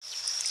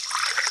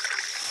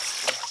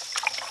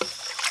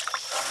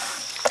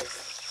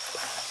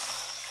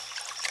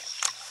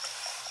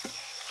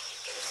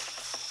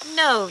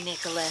No,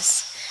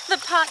 Nicholas. The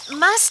pot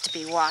must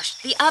be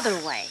washed the other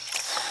way.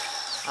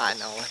 I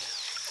know it.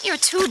 You're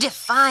too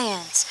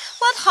defiant.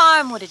 What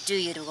harm would it do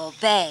you to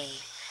obey?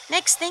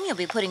 Next thing, you'll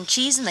be putting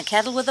cheese in the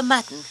kettle with the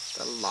mutton.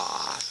 The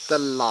law, the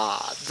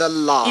law, the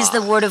law. Is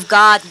the word of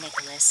God,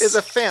 Nicholas. Is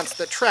a fence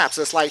that traps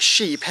us like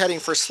sheep heading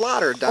for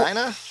slaughter,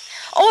 Dinah.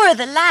 Or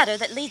the ladder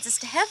that leads us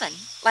to heaven,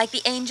 like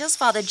the angels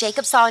Father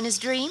Jacob saw in his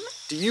dream.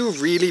 Do you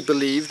really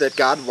believe that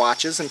God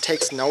watches and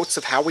takes notes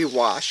of how we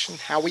wash and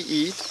how we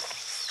eat?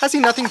 Has he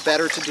nothing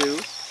better to do?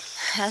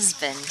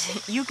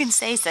 Husband, you can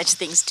say such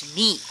things to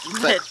me,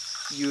 But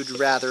you'd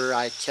rather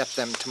I kept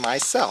them to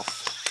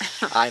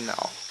myself. I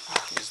know.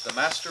 Is the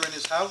master in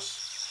his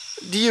house?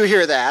 Do you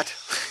hear that?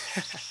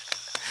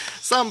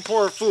 Some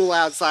poor fool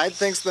outside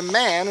thinks the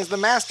man is the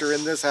master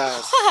in this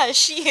house.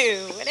 Hush,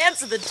 you, and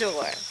answer the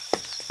door.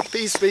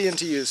 Peace be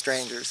unto you,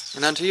 strangers.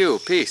 And unto you,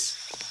 peace.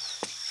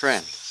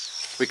 Friend,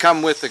 we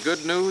come with the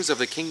good news of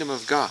the kingdom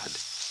of God.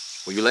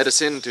 Will you let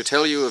us in to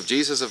tell you of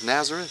Jesus of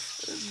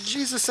Nazareth?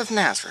 Jesus of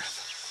Nazareth.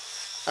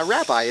 A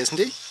rabbi, isn't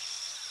he?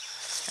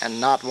 And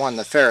not one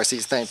the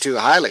Pharisees think too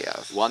highly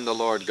of. One the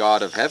Lord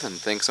God of heaven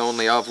thinks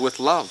only of with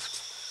love.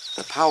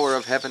 The power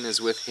of heaven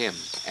is with him,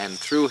 and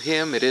through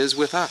him it is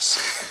with us.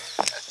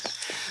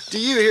 Do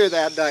you hear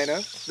that,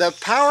 Dinah? The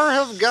power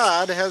of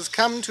God has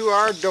come to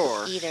our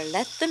door. Either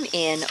let them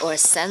in or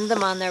send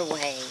them on their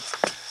way.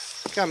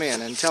 Come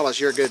in and tell us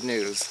your good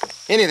news.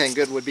 Anything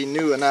good would be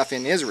new enough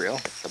in Israel.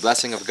 The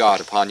blessing of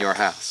God upon your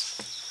house.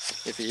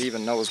 If he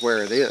even knows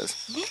where it is.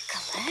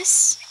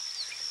 Nicholas,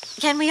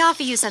 can we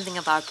offer you something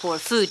of our poor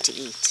food to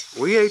eat?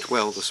 We ate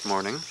well this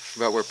morning,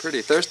 but we're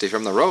pretty thirsty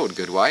from the road,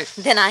 good wife.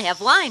 Then I have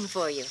wine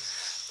for you.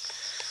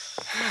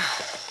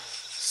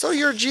 So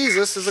your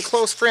Jesus is a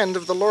close friend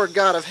of the Lord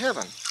God of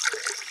heaven.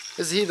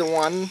 Is he the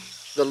one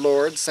the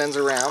Lord sends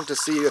around to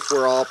see if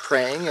we're all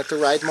praying at the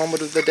right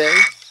moment of the day?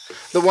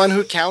 The one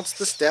who counts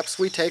the steps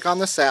we take on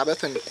the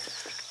Sabbath and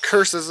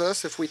curses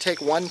us if we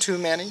take one too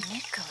many?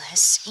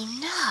 Nicholas,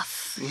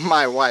 enough.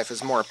 My wife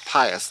is more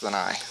pious than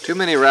I. Too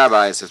many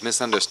rabbis have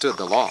misunderstood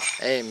the law.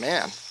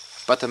 Amen.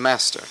 But the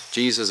Master,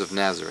 Jesus of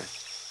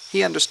Nazareth,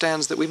 he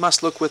understands that we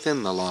must look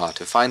within the law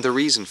to find the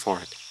reason for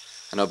it,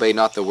 and obey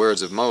not the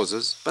words of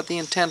Moses, but the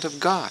intent of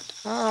God.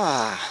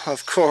 Ah,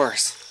 of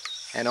course.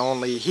 And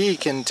only he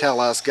can tell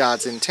us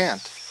God's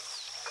intent.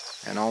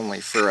 And only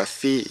for a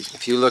fee.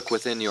 If you look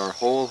within your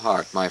whole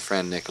heart, my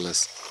friend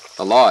Nicholas,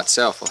 the law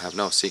itself will have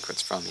no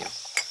secrets from you.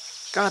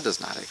 God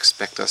does not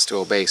expect us to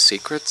obey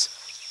secrets.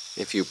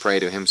 If you pray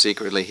to him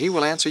secretly, he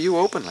will answer you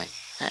openly.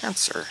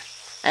 Answer?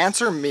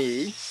 Answer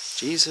me?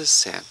 Jesus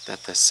said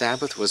that the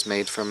Sabbath was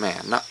made for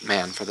man, not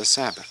man for the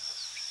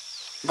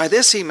Sabbath. By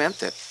this he meant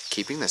that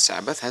keeping the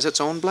Sabbath has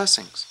its own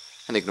blessings,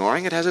 and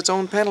ignoring it has its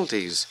own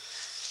penalties.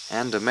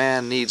 And a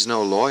man needs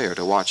no lawyer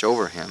to watch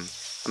over him.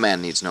 A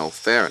man needs no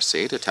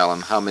Pharisee to tell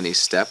him how many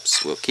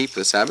steps will keep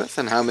the Sabbath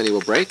and how many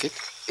will break it.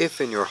 If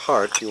in your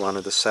heart you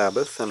honor the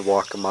Sabbath and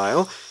walk a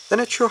mile, then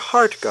it's your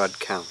heart God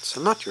counts,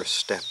 and not your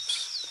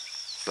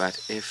steps.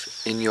 But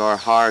if in your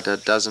heart a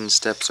dozen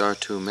steps are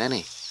too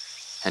many,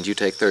 and you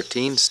take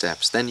 13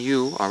 steps, then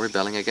you are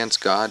rebelling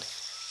against God,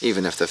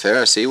 even if the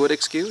Pharisee would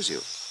excuse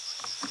you.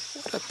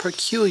 What a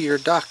peculiar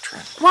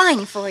doctrine.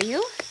 Wine for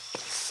you.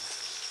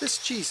 This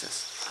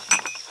Jesus,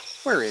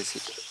 where is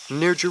he?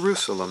 Near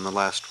Jerusalem, the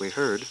last we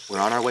heard. We're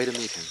on our way to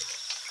meet him.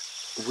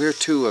 We're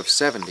 2 of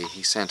 70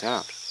 he sent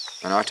out,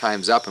 and our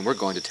time's up, and we're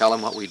going to tell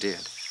him what we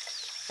did.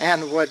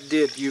 And what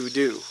did you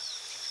do?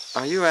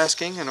 Are you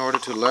asking in order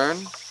to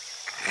learn,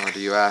 or do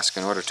you ask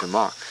in order to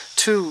mock?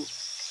 To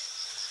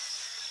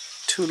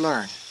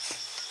learn.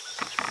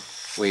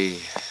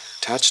 We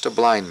touched a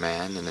blind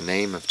man in the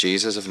name of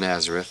Jesus of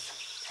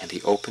Nazareth, and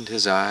he opened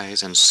his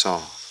eyes and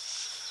saw.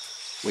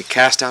 We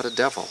cast out a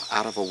devil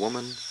out of a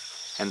woman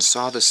and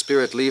saw the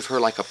spirit leave her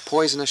like a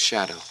poisonous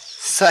shadow.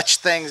 Such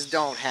things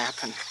don't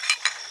happen.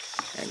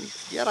 And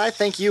yet I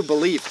think you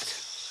believe it.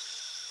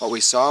 What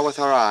we saw with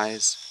our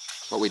eyes,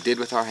 what we did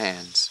with our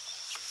hands.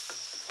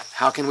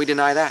 How can we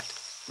deny that?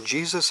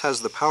 Jesus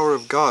has the power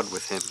of God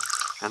with him,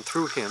 and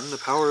through him the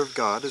power of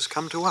God has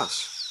come to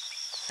us.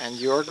 And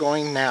you're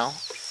going now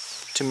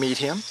to meet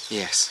him?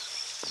 Yes.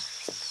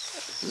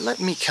 Let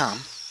me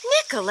come.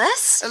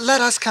 Nicholas!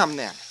 Let us come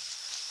then.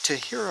 To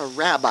hear a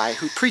rabbi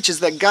who preaches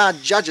that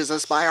God judges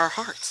us by our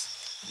hearts,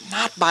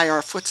 not by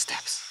our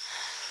footsteps.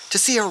 To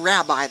see a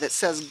rabbi that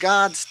says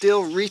God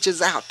still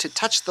reaches out to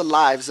touch the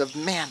lives of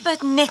men.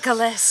 But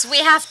Nicholas, we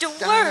have to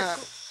work.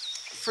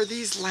 For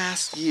these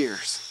last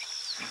years,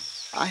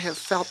 I have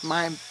felt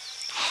my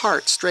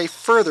heart stray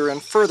further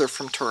and further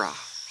from Torah,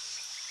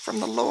 from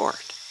the Lord.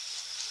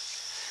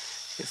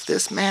 If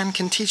this man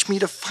can teach me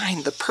to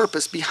find the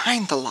purpose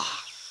behind the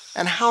law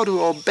and how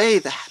to obey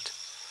that,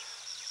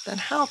 then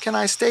how can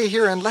I stay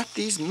here and let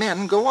these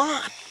men go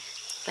on?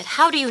 But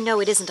how do you know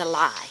it isn't a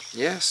lie?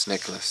 Yes,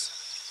 Nicholas.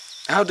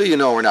 How do you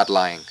know we're not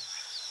lying?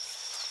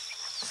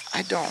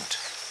 I don't.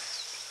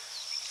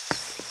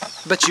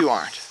 But you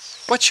aren't.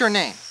 What's your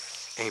name?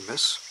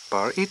 Amos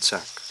Bar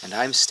Itzak. And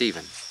I'm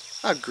Stephen.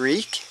 A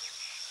Greek?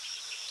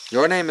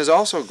 Your name is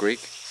also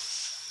Greek.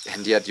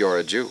 And yet you're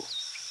a Jew.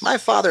 My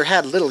father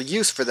had little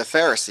use for the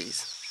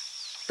Pharisees,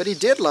 but he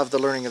did love the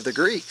learning of the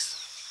Greeks.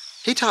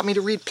 He taught me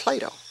to read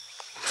Plato.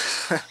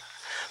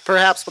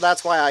 Perhaps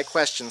that's why I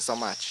question so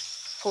much.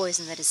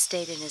 Poison that has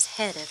stayed in his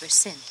head ever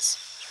since.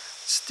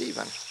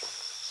 Stephen,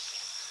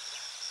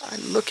 I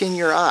look in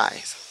your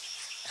eyes,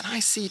 and I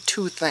see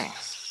two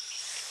things.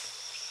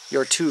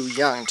 You're too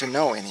young to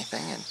know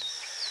anything, and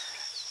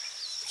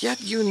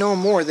yet you know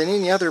more than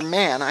any other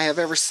man I have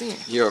ever seen.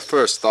 Your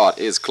first thought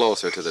is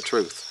closer to the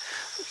truth.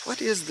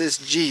 What is this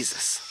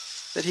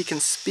Jesus, that he can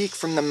speak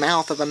from the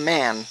mouth of a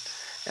man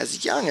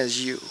as young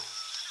as you,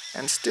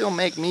 and still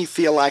make me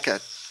feel like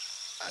a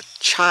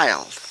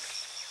child?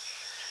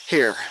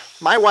 Here,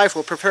 my wife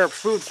will prepare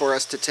food for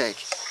us to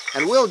take,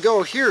 and we'll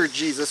go hear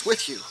Jesus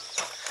with you,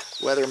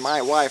 whether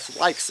my wife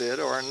likes it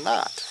or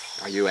not.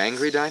 Are you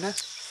angry, Dinah?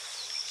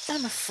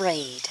 I'm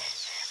afraid.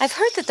 I've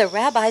heard that the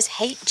rabbis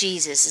hate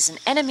Jesus as an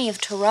enemy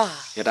of Torah.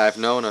 Yet I've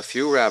known a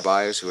few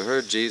rabbis who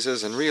heard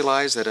Jesus and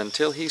realized that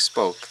until he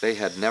spoke, they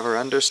had never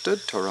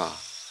understood Torah.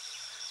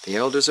 The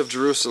elders of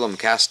Jerusalem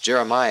cast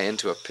Jeremiah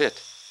into a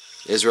pit.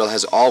 Israel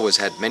has always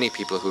had many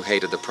people who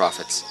hated the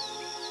prophets,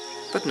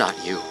 but not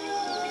you.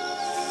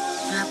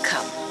 Now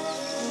come.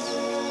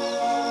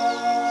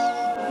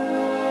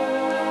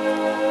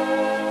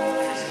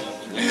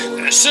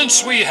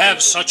 Since we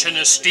have such an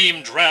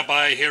esteemed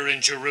rabbi here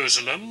in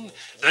Jerusalem,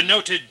 the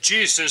noted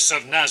Jesus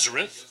of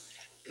Nazareth,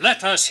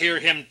 let us hear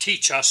him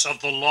teach us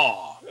of the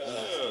law.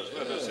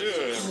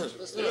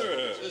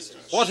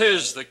 What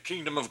is the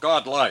kingdom of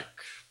God like?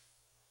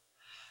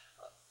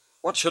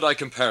 What should I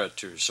compare it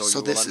to so you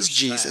will this is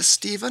understand? Jesus,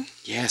 Stephen?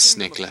 Yes,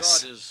 The kingdom of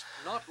Nicholas. God is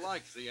not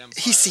like the empire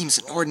He seems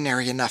an of Rome.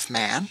 ordinary enough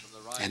man.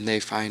 And they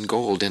find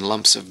gold in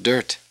lumps of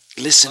dirt.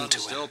 Listen The to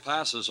sun him. still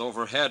passes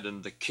overhead,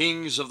 and the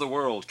kings of the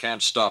world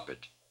can't stop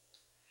it.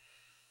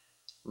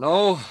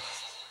 No,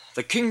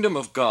 the kingdom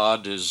of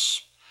God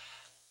is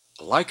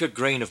like a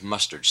grain of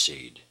mustard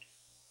seed.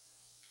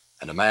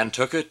 And a man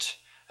took it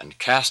and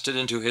cast it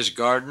into his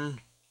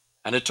garden,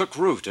 and it took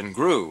root and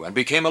grew and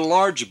became a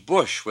large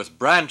bush with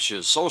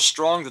branches so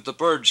strong that the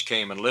birds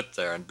came and lit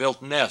there and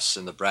built nests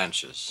in the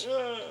branches.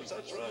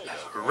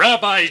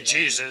 Rabbi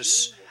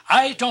Jesus,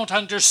 I don't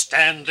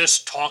understand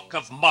this talk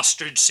of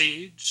mustard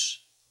seeds.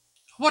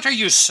 What are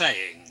you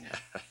saying?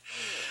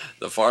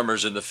 The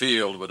farmers in the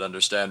field would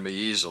understand me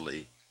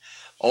easily.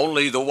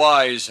 Only the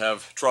wise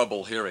have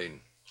trouble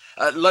hearing.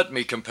 Let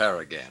me compare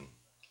again.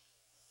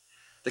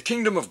 The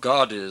kingdom of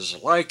God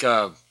is like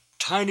a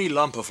tiny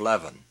lump of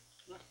leaven,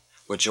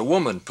 which a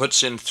woman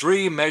puts in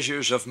 3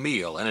 measures of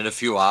meal, and in a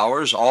few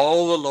hours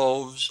all the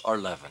loaves are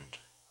leavened.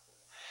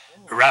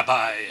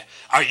 Rabbi,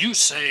 are you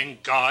saying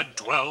God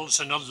dwells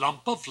in a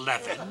lump of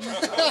leaven?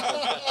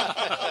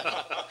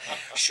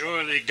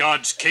 Surely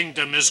God's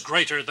kingdom is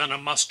greater than a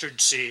mustard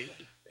seed.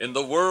 In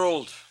the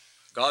world,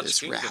 God's This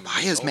kingdom rabbi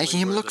is is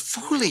making only him where look the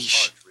true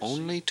foolish. heart receives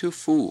Only to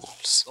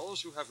fools.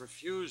 Those who have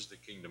refused the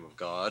kingdom of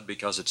God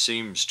because it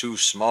seems too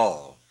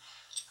small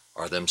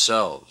are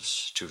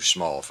themselves too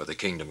small for the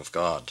kingdom of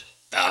God.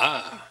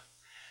 Ah,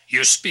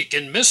 you speak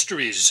in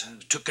mysteries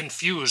to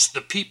confuse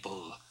the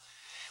people.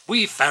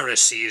 We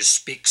Pharisees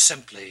speak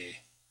simply.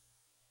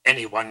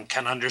 Anyone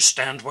can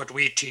understand what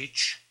we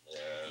teach.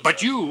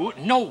 But you,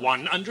 no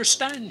one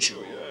understands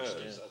you.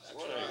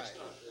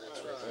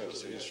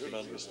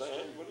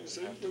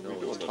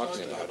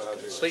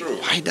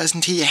 Why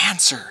doesn't he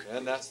answer?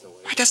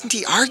 Why doesn't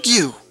he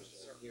argue?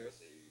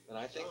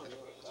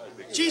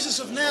 Jesus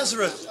of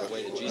Nazareth,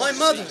 my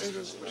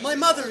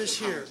mother is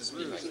here.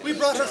 We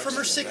brought her from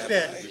her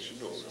sickbed.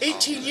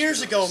 18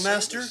 years ago,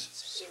 Master.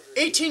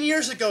 18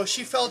 years ago,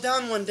 she fell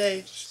down one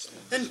day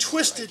and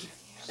twisted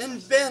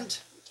and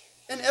bent.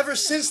 And ever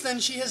since then,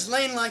 she has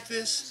lain like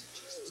this,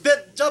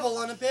 bent double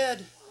on a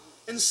bed,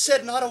 and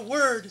said not a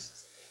word.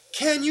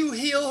 Can you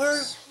heal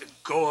her?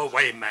 Go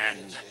away, man.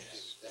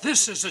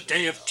 This is a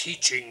day of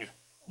teaching,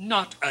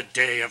 not a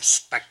day of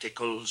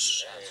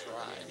spectacles.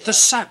 The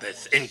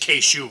Sabbath, in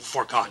case you've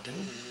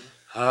forgotten.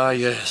 Ah,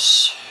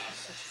 yes.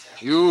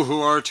 You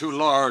who are too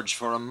large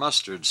for a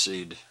mustard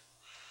seed,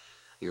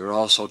 you're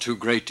also too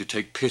great to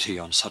take pity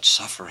on such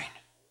suffering.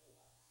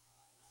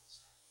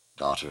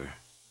 Daughter,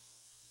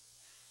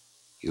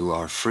 you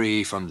are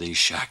free from these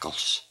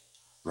shackles.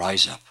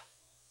 Rise up.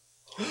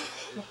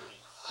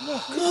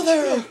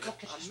 Mother!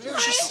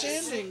 She's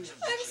standing.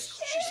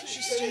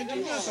 She's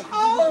standing up.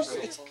 Oh,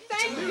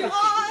 thank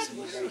God.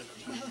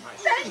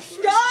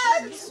 Thank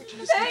God.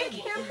 Thank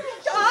him,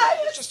 God.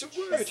 Just a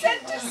word.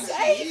 Sent to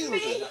save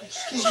me.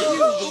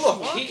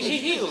 Look, he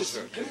heals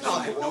her.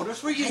 I've known her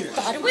for years.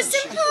 Thought it was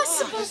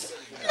impossible.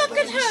 Look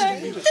at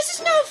her. This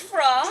is no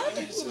fraud.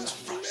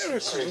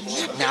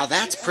 Now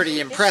that's pretty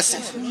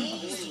impressive.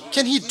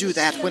 Can he do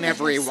that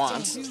whenever he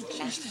wants?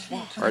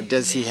 Or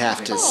does he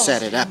have to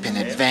set it up in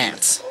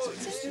advance?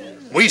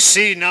 We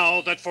see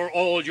now that for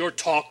all your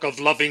talk of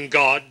loving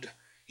God,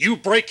 you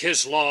break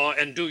his law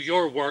and do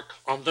your work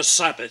on the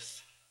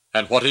Sabbath.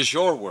 And what is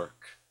your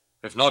work,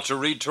 if not to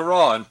read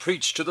Torah and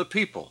preach to the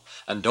people?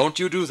 And don't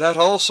you do that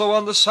also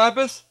on the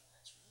Sabbath?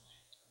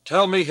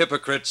 Tell me,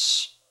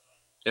 hypocrites,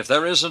 if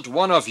there isn't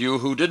one of you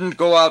who didn't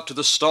go out to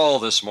the stall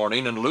this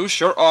morning and loose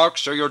your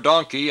ox or your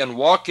donkey and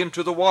walk him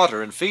to the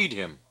water and feed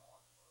him.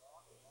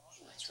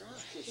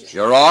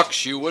 Your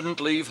ox you wouldn't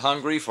leave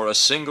hungry for a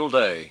single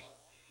day,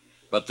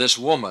 but this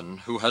woman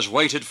who has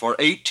waited for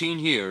 18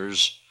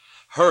 years,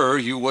 her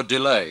you would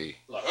delay.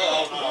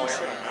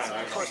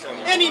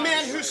 Any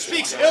man who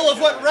speaks ill of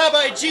what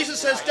Rabbi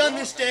Jesus has done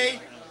this day,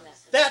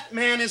 that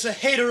man is a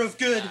hater of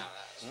good.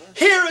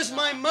 Here is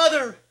my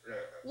mother.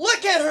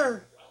 Look at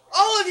her,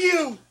 all of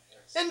you,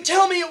 and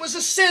tell me it was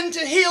a sin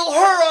to heal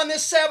her on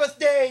this Sabbath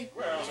day.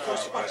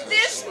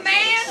 This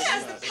man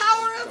has the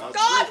power of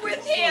God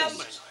with him.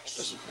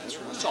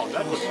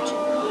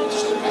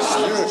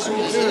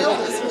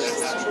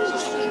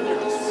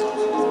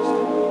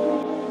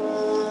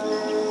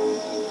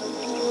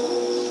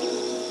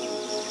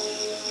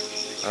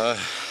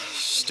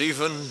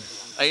 Stephen,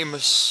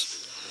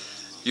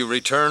 Amos, you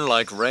return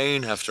like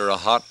rain after a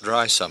hot,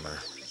 dry summer.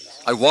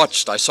 I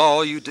watched, I saw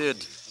all you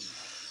did.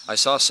 I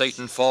saw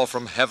Satan fall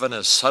from heaven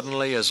as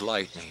suddenly as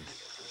lightning.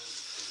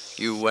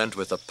 You went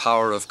with the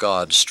power of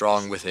God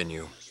strong within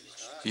you.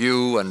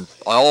 You and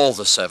all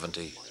the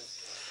 70.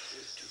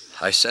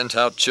 I sent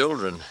out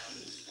children,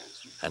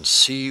 and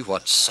see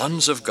what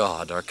sons of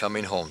God are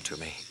coming home to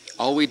me.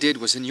 All we did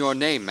was in your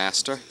name,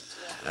 Master.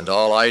 And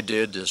all I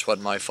did is what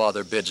my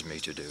Father bids me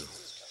to do.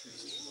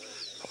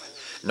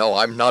 No,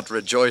 I'm not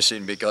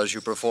rejoicing because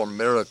you perform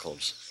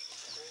miracles.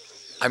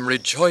 I'm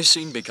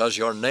rejoicing because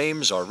your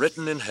names are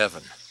written in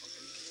heaven.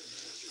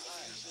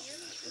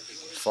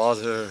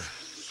 Father,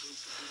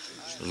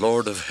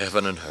 Lord of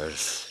heaven and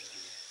earth,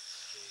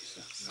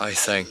 I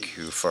thank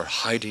you for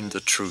hiding the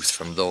truth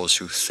from those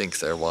who think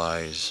they're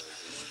wise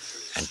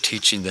and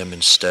teaching them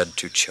instead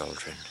to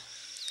children.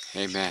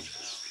 Amen.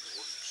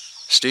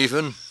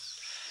 Stephen,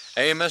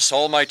 Amos,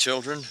 all my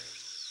children,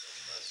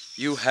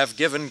 you have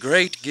given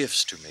great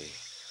gifts to me,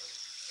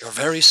 your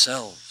very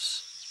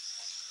selves.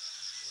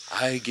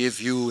 I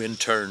give you in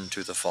turn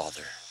to the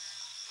Father.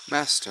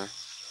 Master,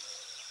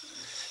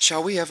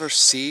 shall we ever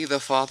see the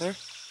Father?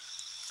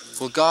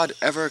 Will God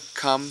ever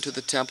come to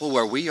the temple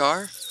where we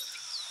are?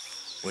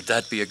 Would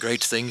that be a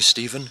great thing,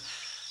 Stephen,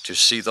 to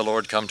see the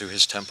Lord come to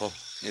his temple?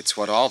 It's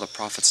what all the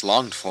prophets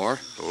longed for.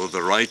 Oh,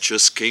 the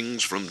righteous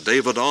kings from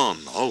David on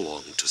all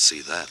longed to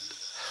see that.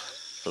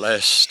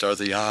 Blessed are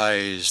the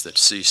eyes that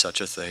see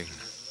such a thing.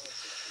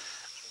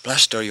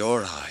 Blessed are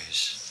your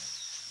eyes,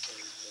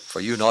 for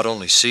you not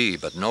only see,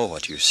 but know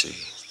what you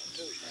see.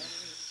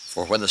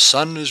 For when the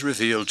Son is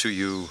revealed to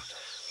you,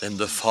 then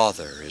the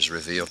Father is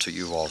revealed to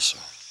you also.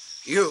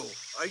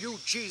 Are you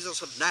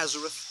Jesus of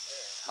Nazareth?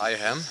 I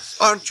am.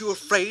 Aren't you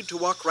afraid to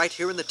walk right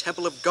here in the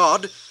temple of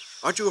God?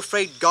 Aren't you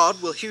afraid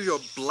God will hear your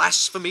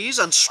blasphemies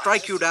and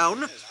strike you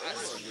down?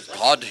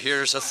 God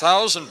hears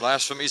 1,000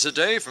 blasphemies a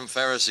day from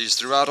Pharisees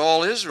throughout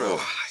all Israel.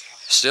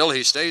 Still,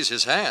 he stays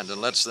his hand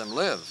and lets them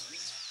live.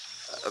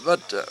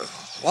 But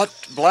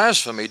what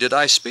blasphemy did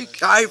I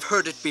speak? I've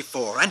heard it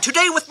before, and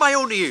today with my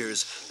own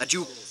ears, that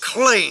you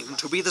claim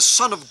to be the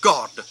Son of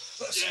God.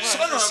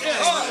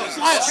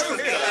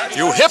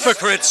 You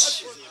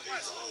hypocrites!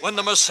 When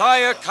the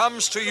Messiah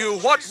comes to you,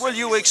 what will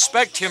you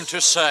expect him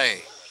to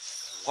say?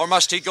 Or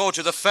must he go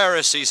to the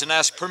Pharisees and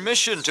ask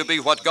permission to be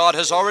what God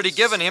has already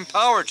given him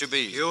power to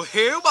be? You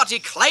hear what he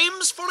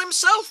claims for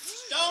himself?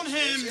 Stone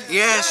him!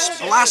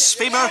 Yes,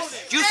 blasphemer.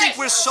 Do you think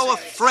we're so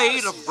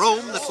afraid of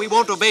Rome that we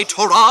won't obey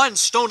Torah and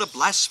stone a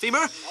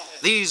blasphemer?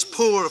 These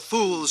poor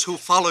fools who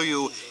follow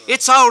you,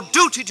 it's our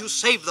duty to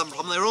save them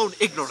from their own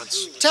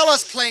ignorance. Tell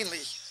us plainly,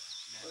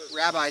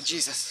 Rabbi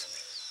Jesus,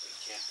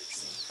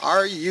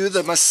 are you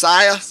the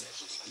Messiah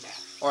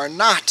or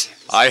not?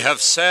 I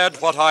have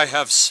said what I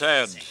have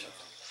said.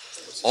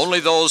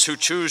 Only those who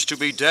choose to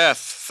be deaf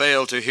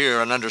fail to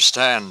hear and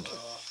understand.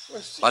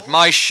 But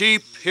my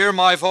sheep hear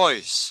my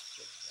voice,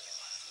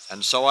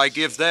 and so I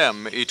give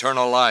them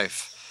eternal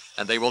life,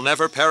 and they will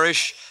never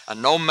perish,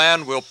 and no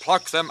man will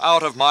pluck them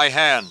out of my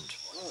hand.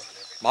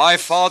 My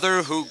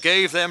Father who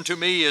gave them to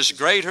me is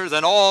greater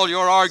than all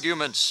your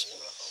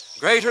arguments,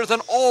 greater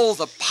than all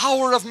the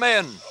power of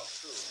men.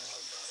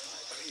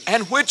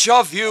 And which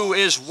of you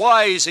is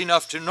wise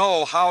enough to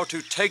know how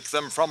to take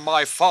them from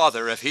my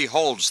Father if he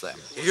holds them?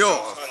 Your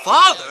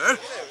Father?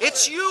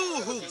 It's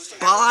you who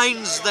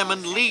binds them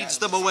and leads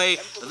them away.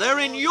 They're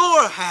in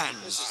your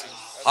hands.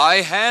 My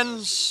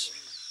hands,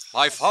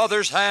 my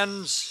Father's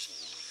hands,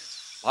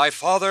 my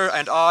Father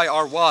and I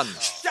are one.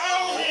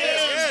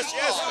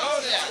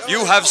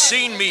 You have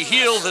seen me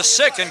heal the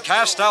sick and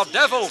cast out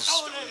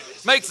devils,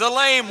 make the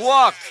lame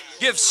walk,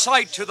 give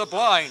sight to the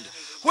blind.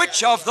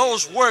 Which of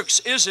those works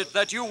is it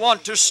that you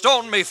want to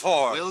stone me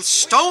for? We'll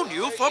stone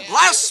you for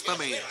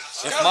blasphemy.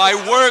 If my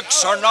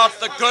works are not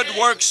the good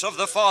works of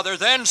the Father,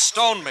 then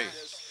stone me.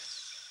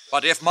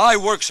 But if my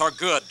works are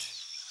good,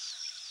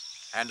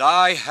 and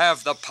I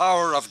have the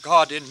power of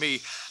God in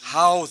me,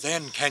 how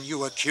then can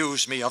you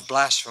accuse me of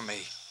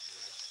blasphemy?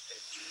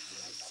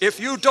 If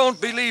you don't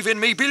believe in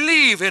me,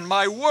 believe in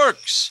my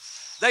works.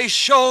 They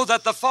show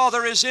that the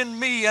Father is in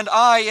me and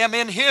I am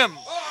in him.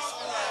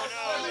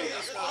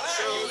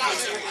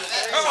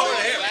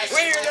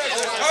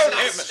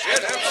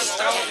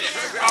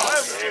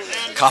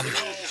 Come,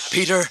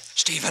 Peter,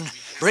 Stephen,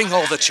 bring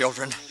all the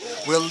children.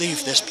 We'll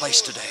leave this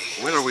place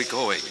today. Where are we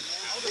going?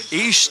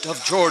 East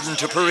of Jordan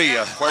to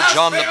Perea, where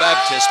John the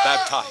Baptist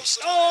baptized.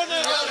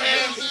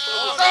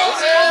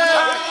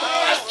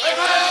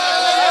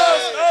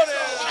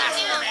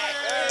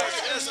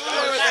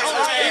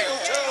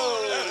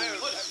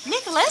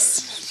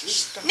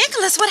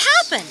 Nicholas, what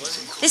happened?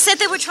 They said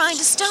they were trying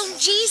to stone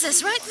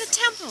Jesus right in the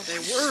temple. They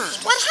were.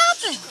 What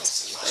happened?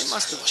 They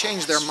must have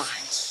changed their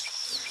minds.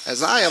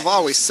 As I have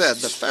always said,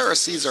 the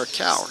Pharisees are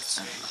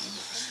cowards.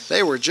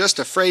 They were just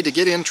afraid to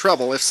get in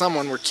trouble if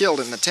someone were killed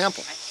in the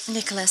temple.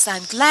 Nicholas,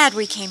 I'm glad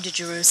we came to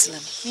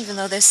Jerusalem, even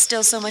though there's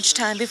still so much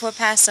time before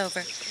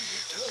Passover.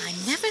 I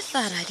never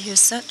thought I'd hear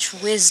such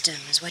wisdom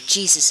as what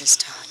Jesus has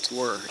taught.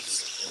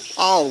 Words.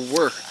 All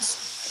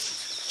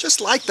words. Just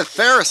like the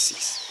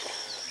Pharisees.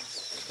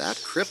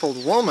 That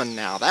crippled woman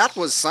now, that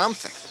was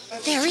something.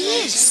 There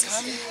he is,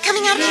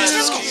 coming out of the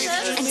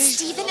temple. And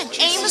Stephen and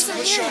Amos and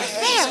Peter.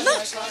 There,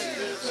 look.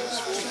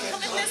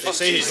 They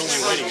say he's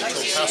only waiting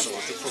until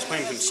Passover to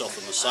proclaim himself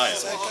the Messiah.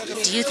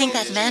 Do you think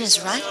that man is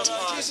right?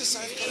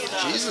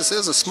 Jesus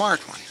is a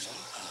smart one.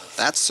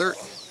 That's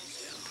certain.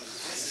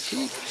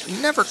 He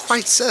never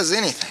quite says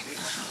anything.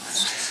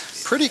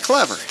 Pretty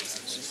clever.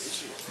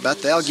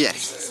 But they'll get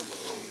him.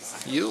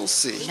 You'll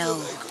see.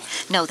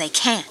 No, they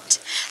can't.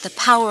 The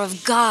power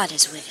of God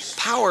is with him.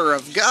 Power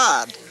of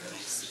God?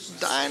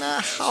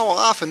 Dinah, how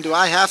often do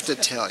I have to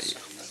tell you?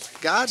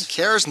 God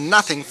cares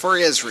nothing for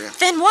Israel.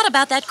 Then what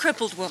about that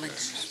crippled woman?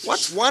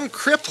 What's one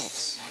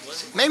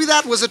cripple? Maybe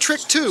that was a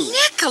trick too.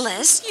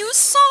 Nicholas, you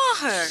saw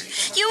her.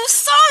 You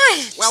saw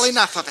it. Well,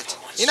 enough of it.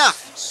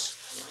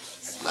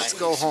 Enough. Let's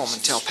go home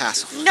and tell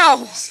Passover.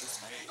 No.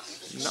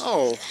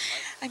 No.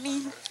 I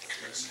mean,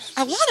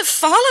 I want to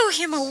follow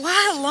him a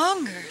while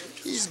longer.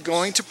 He's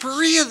going to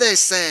Perea, they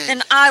say.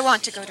 Then I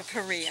want to go to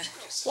Perea.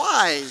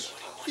 Why?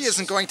 He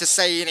isn't going to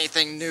say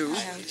anything new.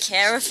 I don't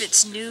care if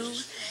it's new.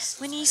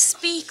 When he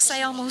speaks,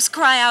 I almost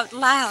cry out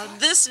loud.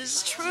 This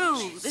is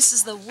true. This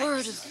is the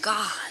word of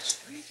God.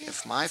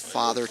 If my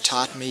father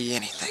taught me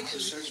anything,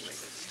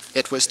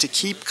 it was to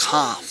keep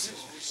calm.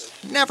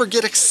 Never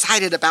get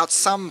excited about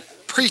some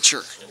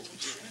preacher.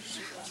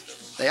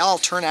 They all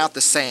turn out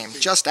the same,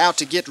 just out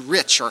to get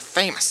rich or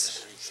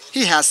famous.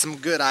 He has some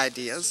good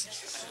ideas,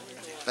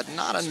 but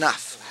not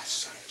enough.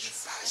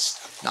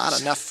 Not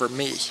enough for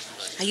me.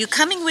 Are you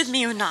coming with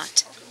me or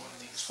not?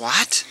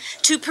 What?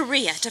 To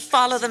Perea to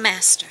follow the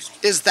master.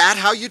 Is that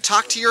how you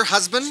talk to your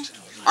husband?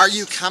 Are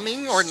you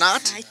coming or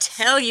not? I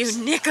tell you,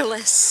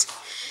 Nicholas,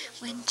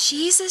 when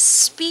Jesus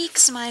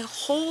speaks, my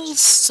whole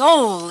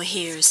soul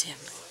hears him.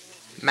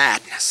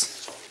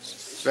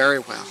 Madness. Very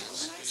well.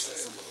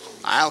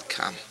 I'll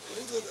come.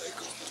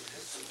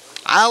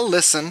 I'll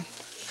listen,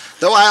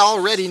 though I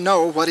already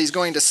know what he's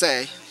going to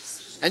say.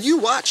 And you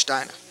watch,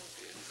 Dinah.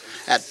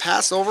 At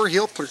Passover,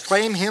 he'll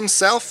proclaim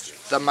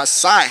himself the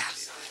Messiah.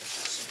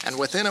 And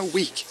within a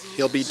week,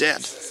 he'll be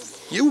dead.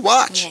 You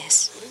watch.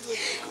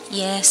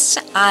 Yes,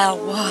 I'll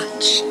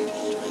watch.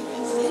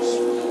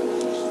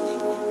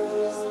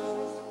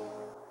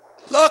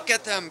 Look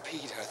at them,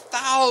 Peter.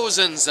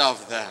 Thousands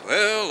of them.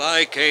 Well,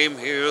 I came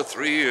here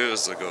 3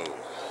 years ago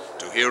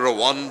to hear a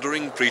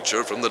wandering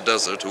preacher from the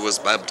desert who was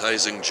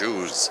baptizing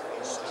Jews.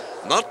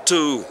 Not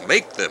to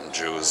make them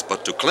Jews,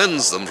 but to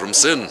cleanse them from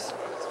sin.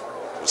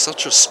 It was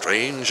such a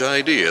strange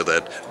idea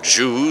that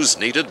Jews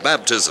needed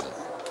baptism.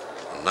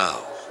 And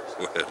now,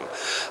 well,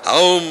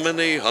 how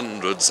many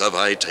hundreds have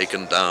I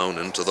taken down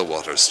into the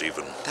water,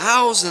 Stephen?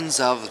 Thousands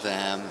of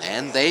them,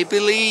 and they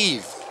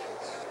believe.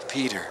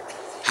 Peter,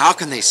 how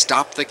can they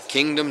stop the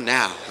kingdom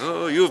now?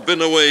 Oh, you've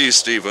been away,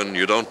 Stephen.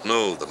 You don't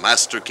know. The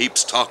master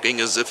keeps talking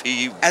as if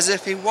he... As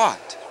if he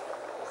what?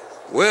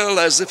 Well,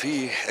 as if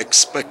he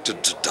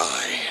expected to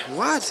die.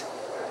 What?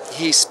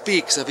 He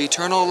speaks of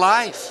eternal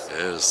life.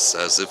 Yes,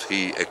 as if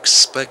he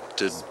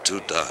expected to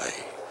die.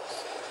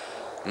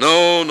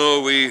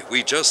 No,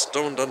 we just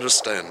don't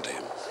understand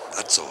him.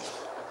 That's all.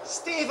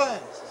 Stephen!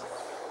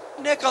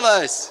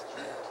 Nicholas!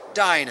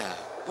 Dinah,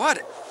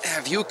 what?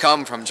 Have you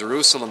come from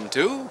Jerusalem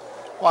too?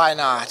 Why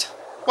not?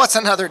 What's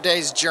another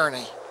day's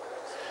journey?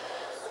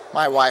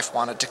 My wife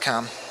wanted to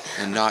come.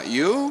 And not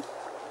you?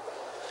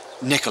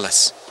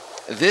 Nicholas,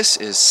 this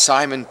is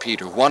Simon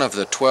Peter, one of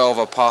the 12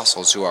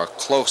 apostles who are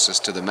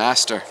closest to the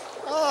Master.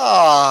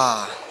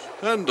 Ah.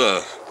 And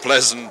a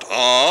pleasant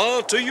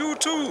to you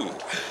too.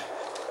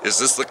 Is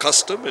this the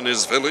custom in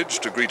his village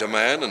to greet a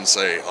man and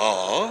say,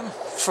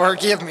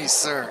 Forgive me,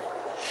 sir.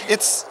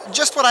 It's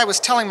just what I was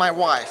telling my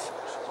wife.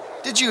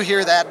 Did you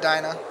hear that,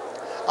 Dinah?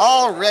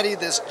 Already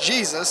this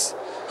Jesus,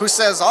 who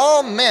says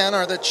all men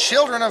are the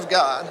children of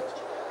God,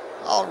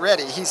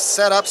 already he's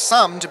set up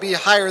some to be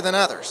higher than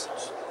others.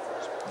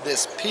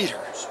 This Peter,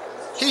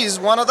 he's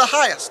one of the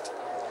highest.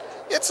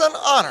 It's an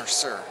honor,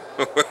 sir.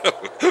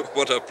 Well,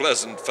 what a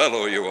pleasant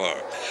fellow you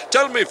are.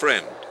 Tell me,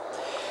 friend,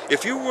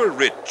 if you were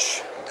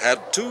rich and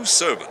had 2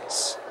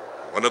 servants,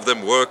 One of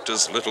them worked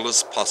as little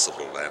as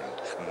possible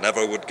and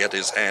never would get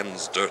his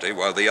hands dirty,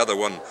 while the other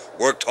one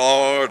worked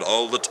hard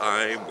all the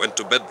time, went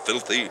to bed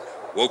filthy,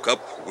 woke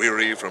up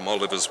weary from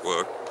all of his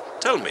work.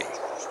 Tell me,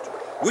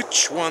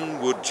 which one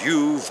would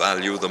you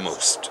value the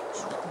most?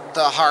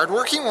 The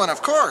hard-working one,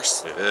 of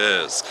course.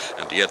 Yes,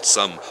 and yet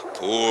some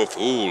poor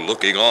fool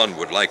looking on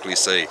would likely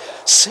say,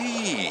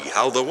 "See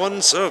how the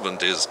one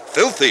servant is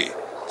filthy,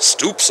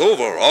 stoops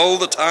over all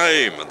the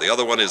time, and the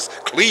other one is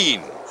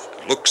clean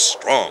and looks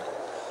strong."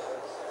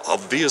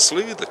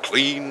 Obviously, the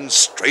clean,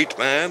 straight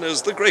man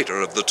is the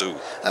greater of the two.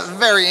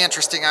 Very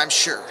interesting, I'm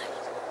sure.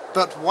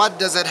 But what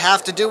does it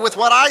have to do with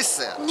what I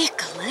said?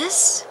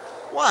 Nicholas?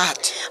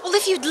 What? Well,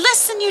 if you'd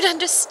listen, you'd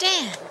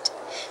understand.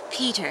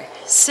 Peter,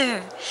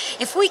 sir,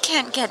 if we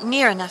can't get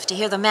near enough to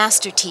hear the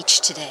Master teach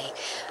today,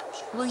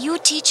 will you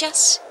teach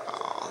us?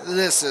 Oh,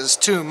 this is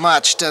too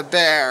much to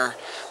bear.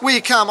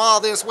 We come all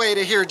this way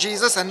to hear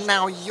Jesus, and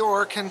now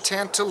you're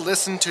content to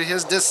listen to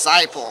his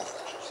disciple.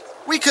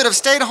 We could have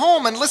stayed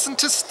home and listened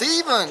to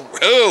Stephen.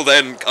 Well,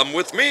 then, come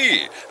with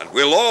me, and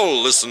we'll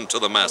all listen to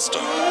the Master.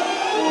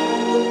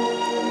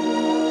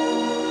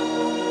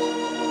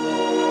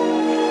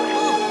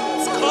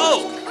 It's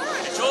cold.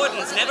 The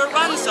Jordan's never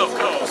run so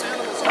cold.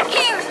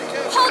 Here,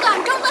 hold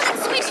on. Don't let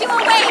it sweep you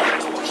away.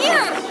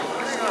 Here.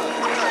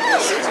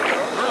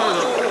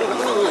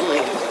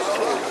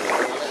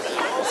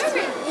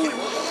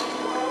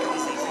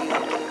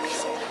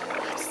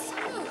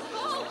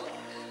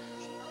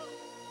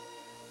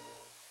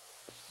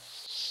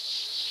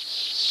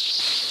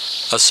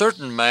 A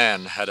certain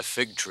man had a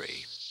fig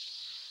tree,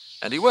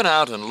 and he went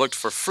out and looked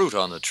for fruit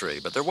on the tree,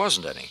 but there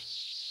wasn't any.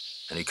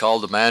 And he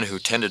called the man who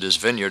tended his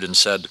vineyard and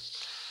said,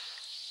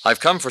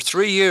 "I've come for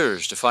 3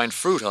 years to find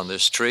fruit on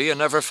this tree and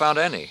never found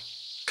any.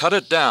 Cut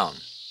it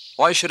down.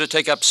 Why should it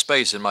take up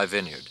space in my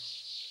vineyard?"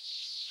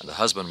 And the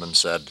husbandman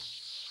said,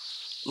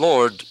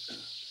 "Lord,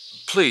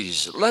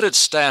 please let it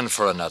stand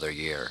for another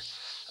year.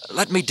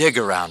 Let me dig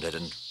around it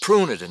and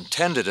prune it and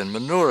tend it and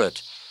manure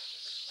it.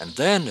 And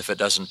then, if it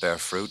doesn't bear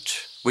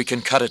fruit, we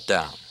can cut it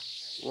down."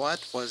 What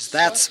was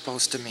that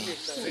supposed to mean?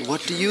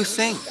 What do you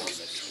think?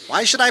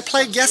 Why should I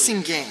play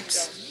guessing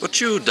games? But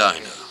you,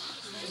 Dinah,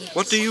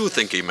 what do you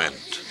think he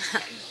meant?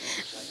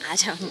 I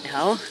don't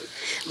know,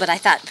 but I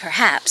thought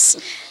perhaps.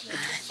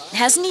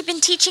 Hasn't he been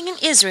teaching in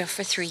Israel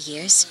for 3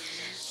 years?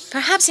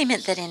 Perhaps he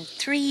meant that in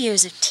 3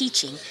 years of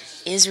teaching,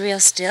 Israel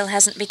still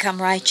hasn't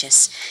become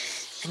righteous.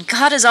 And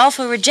God is all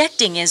for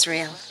rejecting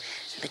Israel.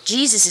 But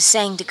Jesus is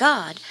saying to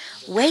God,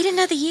 wait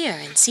another year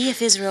and see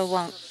if Israel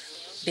won't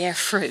bear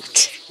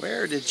fruit.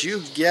 Where did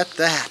you get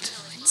that?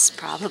 It's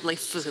probably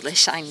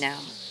foolish, I know.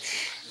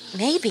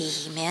 Maybe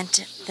he meant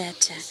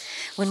that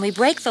when we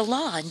break the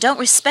law and don't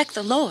respect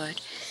the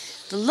Lord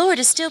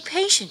is still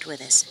patient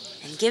with us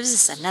and gives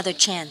us another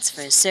chance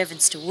for his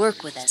servants to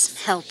work with us and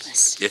help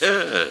us.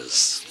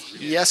 Yes.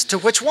 Yes, to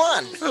which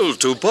one? Well,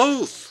 to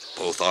both.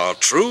 Both are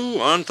true,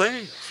 aren't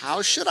they?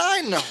 How should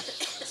I know?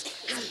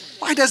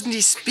 Why doesn't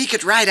he speak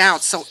it right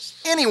out so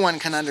anyone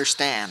can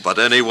understand? But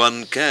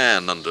anyone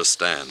can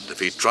understand if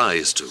he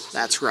tries to.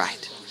 That's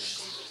right.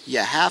 You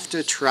have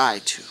to try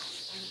to.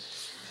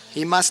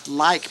 He must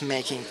like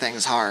making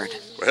things hard.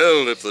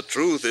 Well, if the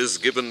truth is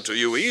given to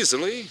you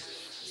easily,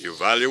 you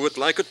value it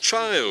like a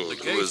child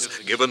who has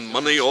given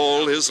money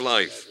all his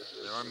life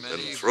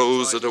and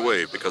throws it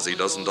away because he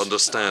doesn't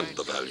understand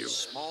the value.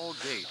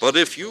 But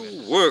if you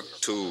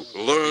work to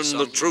learn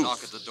the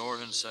truth,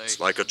 it's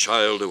like a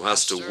child who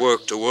has to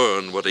work to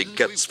earn what he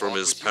gets from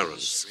his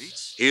parents.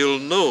 He'll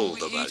know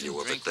the value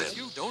of it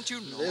then.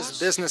 This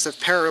business of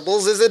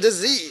parables is a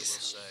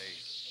disease.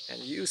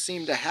 And you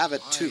seem to have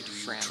it too,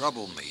 friend.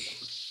 Trouble me.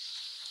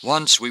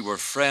 Once we were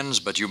friends,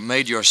 but you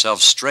made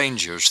yourselves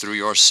strangers through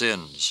your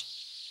sins.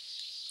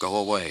 Go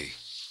away.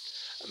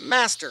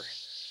 Master.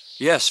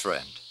 Yes,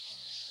 friend.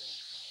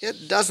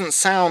 It doesn't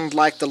sound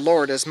like the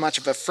Lord is much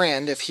of a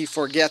friend if he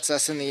forgets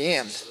us in the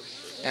end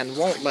and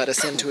won't let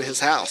us into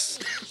his house.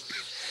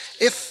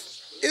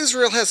 If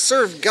Israel has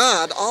served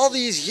God all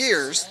these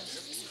years,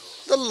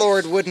 the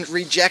Lord wouldn't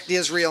reject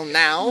Israel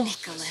now.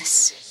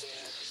 Nicholas.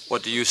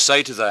 What do you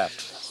say to that?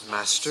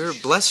 Master,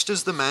 blessed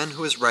is the man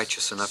who is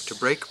righteous enough to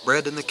break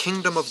bread in the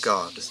kingdom of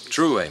God.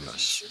 True,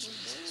 Amos.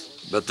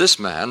 But this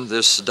man,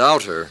 this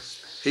doubter,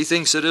 he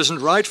thinks it isn't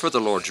right for the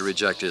Lord to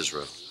reject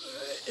Israel.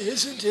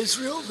 Isn't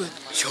Israel the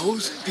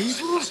chosen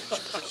people?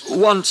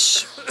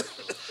 Once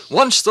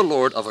the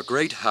Lord of a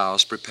great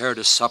house prepared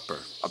a supper,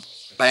 a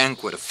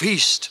banquet, a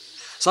feast,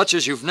 such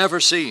as you've never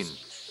seen,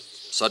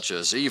 such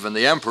as even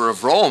the Emperor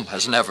of Rome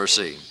has never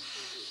seen.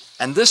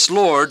 And this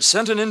Lord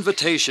sent an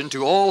invitation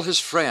to all his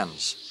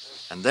friends,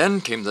 and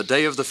then came the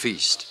day of the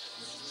feast.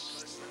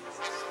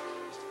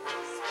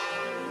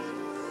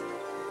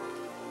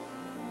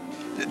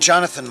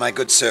 Jonathan, my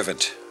good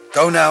servant,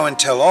 go now and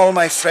tell all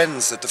my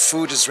friends that the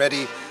food is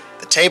ready,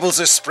 the tables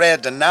are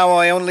spread, and now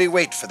I only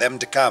wait for them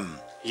to come.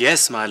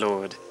 Yes, my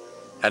lord.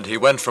 And he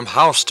went from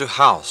house to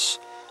house,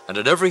 and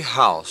at every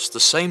house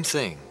the same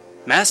thing.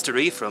 Master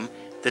Ephraim,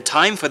 the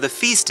time for the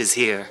feast is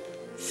here.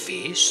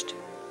 Feast?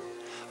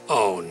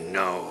 Oh,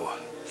 no.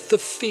 The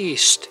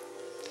feast.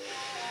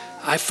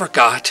 I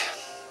forgot.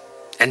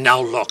 And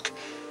now look,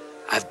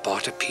 I've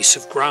bought a piece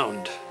of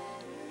ground.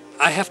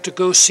 I have to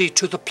go see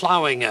to the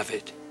plowing of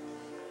it.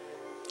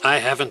 I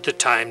haven't the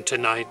time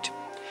tonight.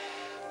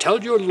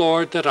 Tell your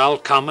lord that I'll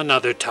come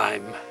another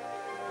time.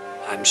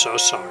 I'm so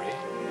sorry.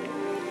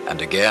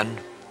 And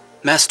again,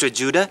 Master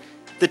Judah,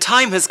 the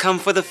time has come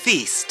for the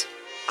feast.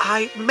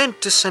 I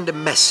meant to send a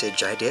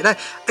message, I did. I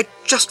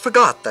just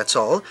forgot, that's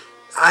all.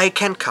 I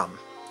can't come.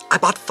 I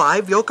bought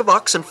 5 yoke of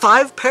ox and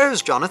 5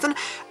 pairs, Jonathan.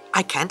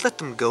 I can't let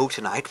them go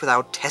tonight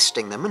without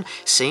testing them and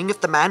seeing if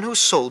the man who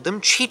sold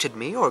them cheated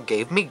me or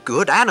gave me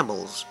good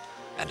animals.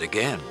 and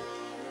again.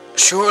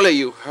 Surely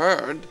you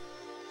heard.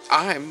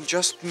 I'm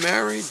just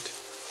married.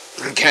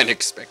 You can't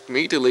expect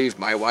me to leave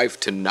my wife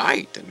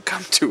tonight and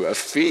come to a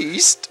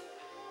feast.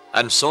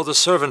 And so the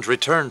servant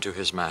returned to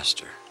his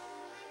master.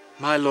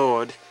 My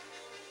lord,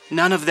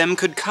 none of them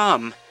could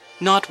come,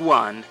 not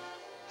one.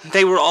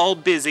 They were all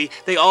busy.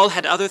 They all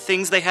had other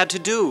things they had to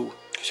do.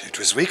 It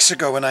was weeks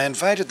ago when I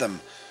invited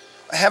them.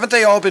 Haven't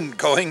they all been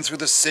going through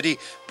the city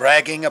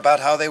bragging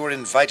about how they were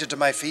invited to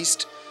my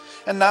feast?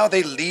 And now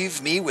they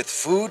leave me with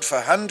food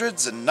for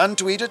hundreds and none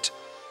to eat it?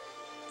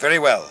 Very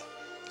well.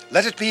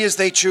 Let it be as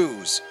they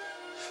choose.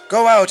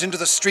 Go out into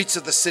the streets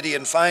of the city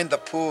and find the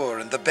poor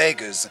and the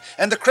beggars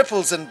and the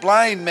cripples and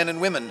blind men and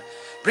women.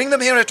 Bring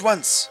them here at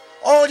once,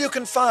 all you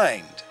can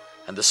find.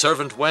 And the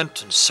servant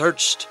went and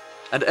searched,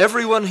 and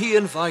everyone he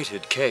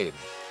invited came.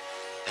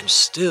 And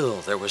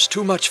still there was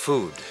too much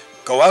food.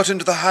 Go out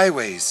into the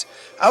highways,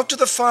 out to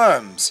the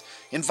farms.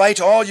 Invite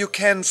all you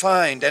can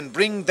find and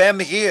bring them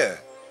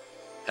here.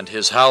 And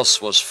his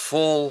house was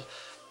full,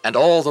 and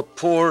all the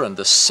poor and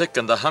the sick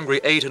and the hungry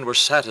ate and were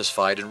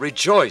satisfied and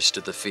rejoiced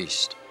at the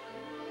feast.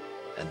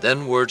 And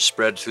then word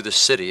spread through the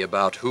city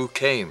about who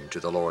came to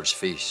the Lord's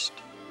feast.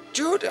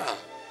 Judah,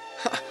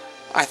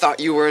 I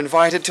thought you were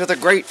invited to the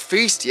great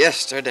feast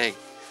yesterday.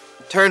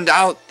 Turned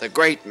out the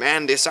great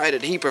man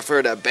decided he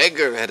preferred a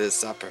beggar at his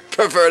supper,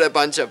 preferred a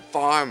bunch of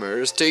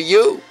farmers to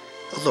you.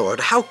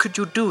 Lord, how could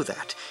you do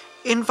that?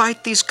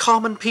 Invite these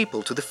common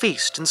people to the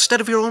feast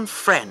instead of your own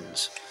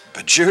friends.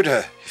 But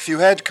Judah, if you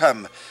had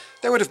come,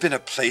 there would have been a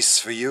place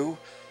for you.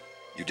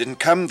 You didn't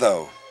come,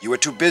 though. You were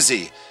too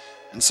busy,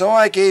 and so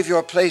I gave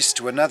your place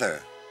to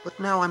another. But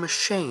now I'm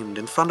ashamed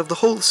in front of the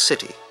whole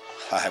city.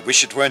 I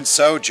wish it weren't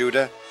so,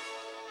 Judah.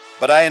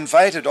 But I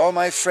invited all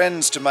my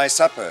friends to my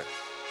supper,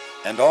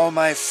 and all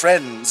my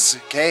friends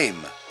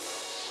came.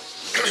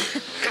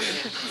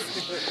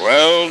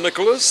 Well,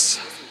 Nicholas,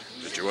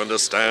 did you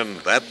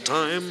understand that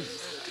time?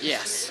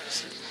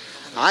 Yes,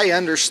 I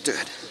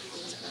understood.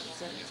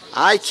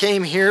 I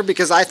came here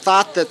because I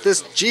thought that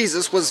this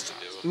Jesus was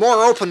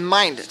more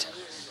open-minded.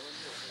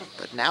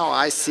 But now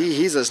I see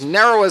he's as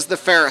narrow as the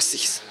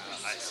Pharisees.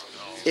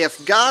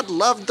 If God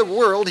loved the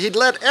world, he'd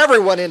let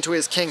everyone into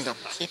his kingdom.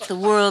 If the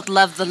world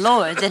loved the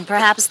Lord, then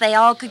perhaps they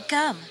all could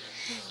come.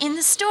 In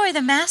the story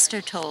the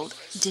Master told,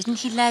 didn't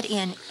he let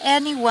in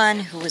anyone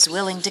who was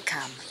willing to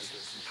come?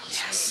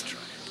 Yes.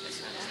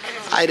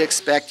 I'd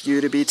expect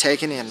you to be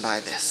taken in by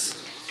this.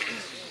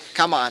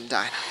 Come on,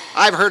 Dinah.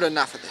 I've heard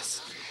enough of this.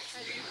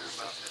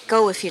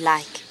 Go if you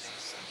like.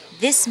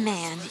 This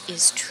man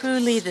is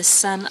truly the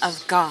Son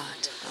of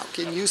God. How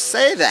can you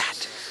say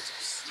that?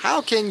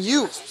 How can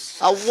you,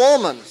 a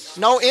woman,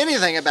 know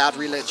anything about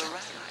religion?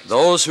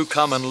 Those who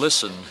come and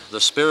listen, the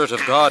Spirit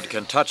of God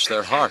can touch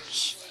their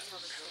hearts.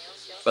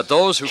 But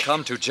those who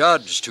come to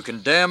judge, to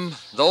condemn,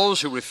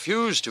 those who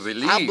refuse to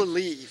believe... I'll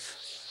believe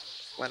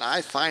when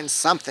I find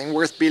something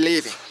worth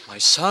believing. My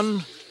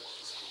son,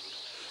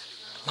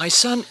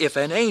 if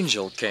an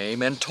angel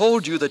came and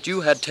told you that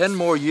you had 10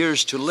 more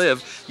years to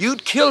live,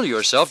 you'd kill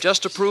yourself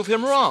just to prove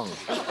him wrong.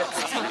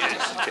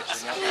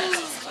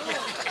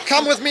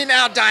 Come with me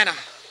now, Dinah,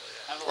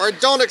 or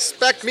don't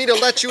expect me to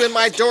let you in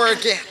my door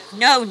again.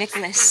 No,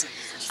 Nicholas.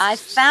 I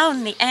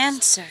found the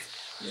answer.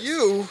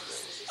 You?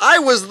 I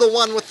was the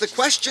one with the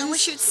questions. I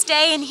wish you'd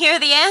stay and hear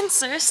the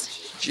answers.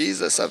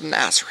 Jesus of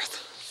Nazareth,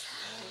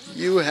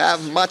 you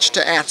have much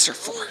to answer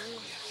for.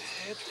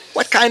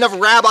 What kind of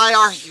rabbi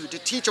are you to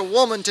teach a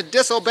woman to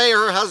disobey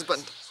her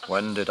husband?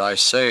 When did I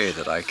say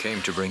that I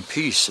came to bring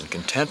peace and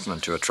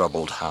contentment to a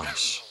troubled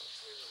house?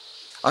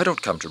 I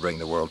don't come to bring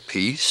the world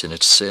peace in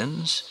its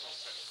sins.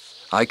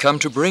 I come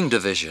to bring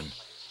division.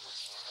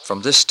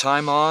 From this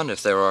time on,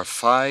 if there are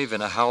 5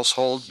 in a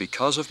household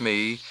because of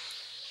me,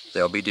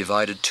 they'll be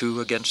divided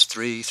 2 against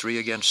 3, 3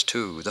 against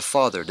 2. The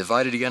father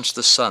divided against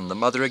the son, the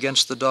mother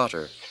against the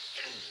daughter,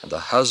 and the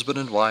husband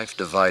and wife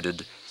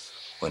divided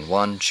when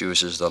one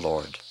chooses the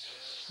Lord.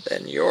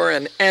 Then you're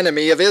an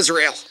enemy of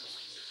Israel.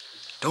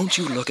 Don't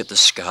you look at the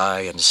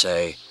sky and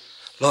say,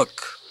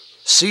 "Look,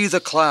 see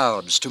the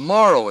clouds,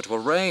 tomorrow it will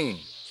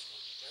rain."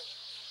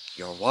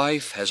 Your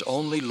wife has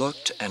only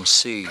looked and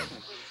seen,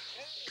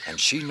 and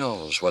she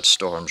knows what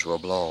storms will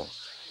blow.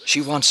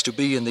 She wants to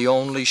be in the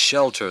only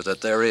shelter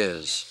that there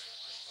is.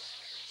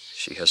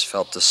 She has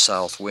felt the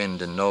south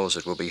wind and knows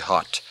it will be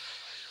hot,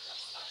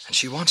 and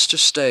she wants to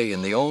stay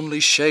in the only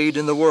shade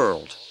in the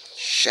world.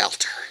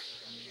 Shelter.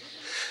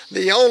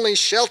 The only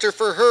shelter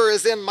for her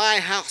is in my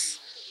house.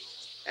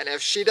 And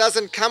if she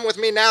doesn't come with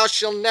me now,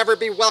 she'll never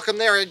be welcome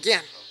there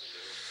again.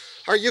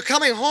 Are you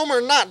coming home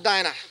or not,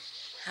 Dinah?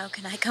 How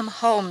can I come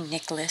home,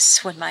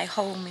 Nicholas, when my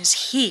home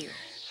is here?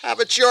 Have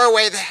it your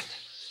way, then.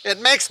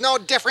 It makes no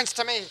difference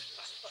to me.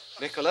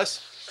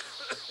 Nicholas?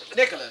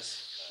 Nicholas!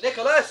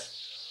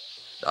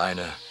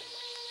 Dinah,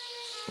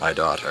 my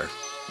daughter,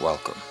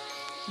 welcome.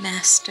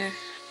 Master,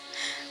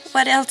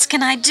 what else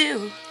can I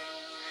do?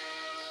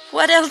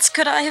 What else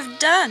could I have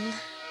done?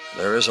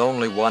 There is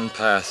only one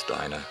path,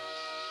 Dinah,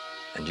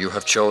 and you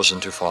have chosen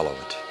to follow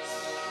it.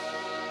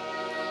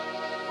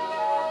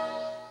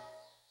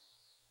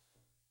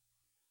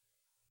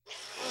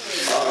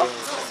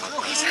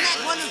 Isn't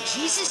that one of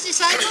Jesus'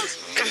 disciples?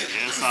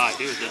 Yes, I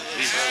hear that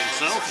Jesus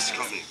himself is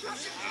coming.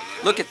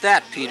 Look at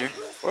that, Peter.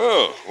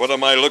 Well, what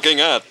am I looking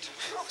at?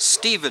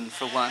 Stephen,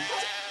 for one.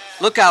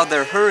 Look how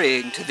they're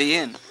hurrying to the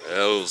inn.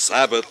 Well,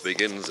 Sabbath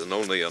begins in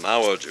only an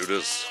hour,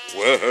 Judas.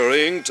 We're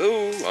hurrying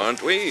too,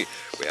 aren't we?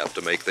 We have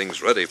to make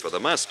things ready for the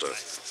Master.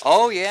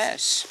 Oh,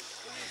 yes.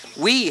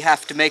 We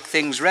have to make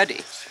things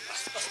ready.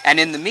 And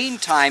in the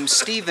meantime,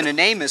 Stephen and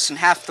Amos and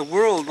half the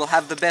world will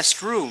have the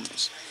best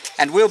rooms.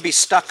 And we'll be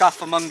stuck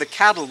off among the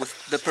cattle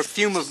with the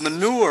perfume of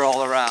manure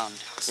all around.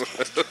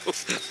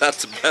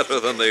 That's better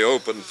than the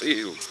open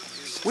field.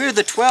 We're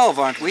the 12,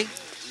 aren't we?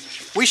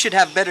 We should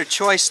have better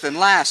choice than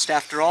last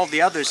after all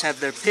the others have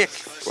their pick.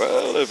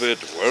 Well, if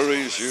it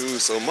worries you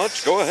so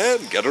much, go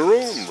ahead, get a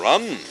room,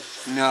 run.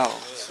 No,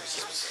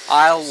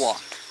 I'll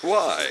walk.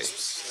 Why?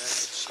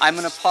 I'm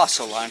an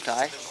apostle, aren't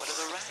I?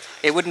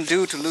 It wouldn't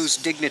do to lose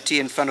dignity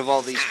in front of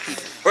all these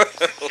people.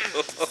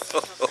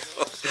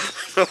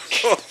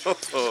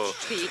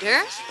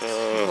 Peter,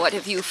 what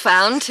have you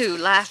found to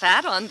laugh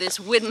at on this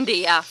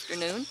windy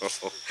afternoon?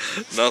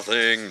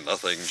 Nothing,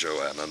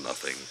 Joanna,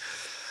 nothing.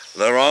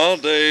 There are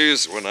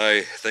days when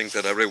I think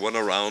that everyone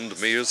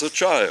around me is a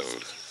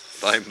child.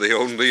 I'm the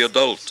only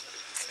adult.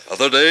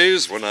 Other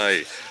days when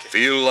I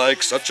feel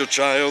like such a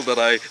child that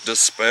I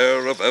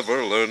despair of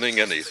ever learning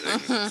anything.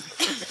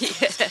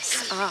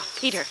 Yes.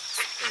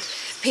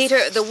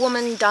 Peter, the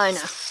woman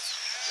Dinah.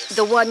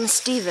 The one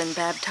Stephen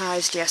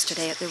baptized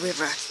yesterday at the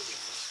river.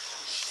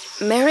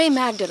 Mary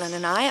Magdalene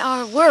and I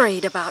are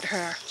worried about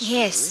her.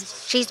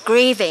 Yes, she's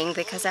grieving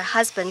because her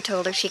husband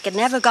told her she could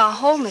never go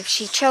home if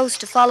she chose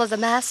to follow the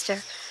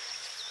Master.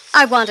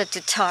 I wanted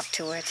to talk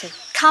to her, to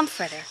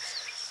comfort her,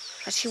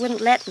 but she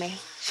wouldn't let me.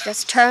 She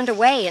just turned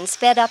away and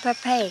sped up her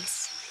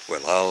pace.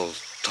 Well, I'll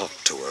talk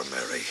to her,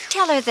 Mary.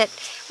 Tell her that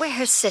we're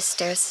her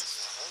sisters,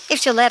 if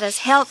she'll let us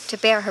help to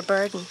bear her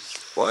burden.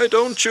 Why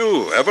don't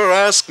you ever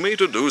ask me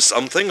to do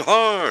something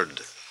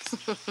hard?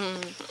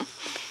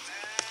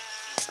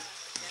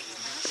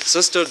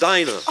 Sister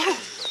Dinah. Oh,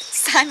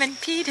 Simon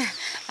Peter,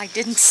 I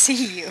didn't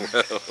see you.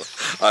 Well,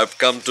 I've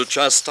come to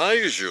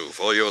chastise you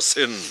for your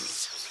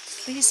sins.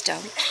 Please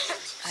don't.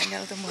 I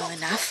know them well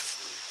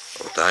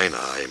enough. Oh, Dinah,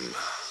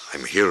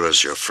 I'm here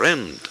as your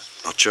friend,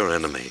 not your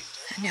enemy.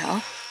 I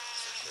know.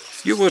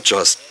 You were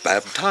just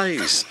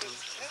baptized,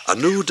 a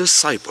new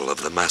disciple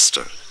of the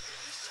Master.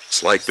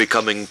 It's like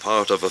becoming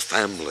part of a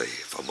family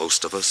for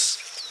most of us.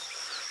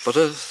 But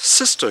a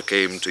sister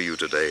came to you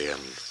today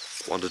and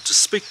wanted to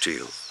speak to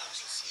you.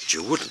 But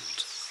you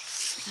wouldn't.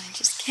 I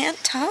just can't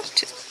talk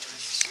to...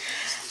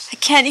 I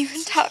can't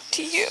even talk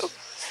to you.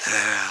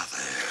 There.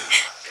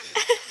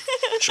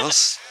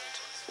 Just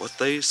what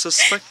they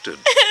suspected.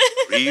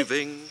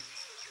 Grieving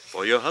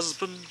for your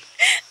husband.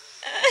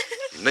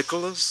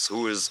 Nicholas,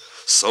 who is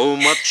so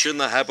much in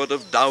the habit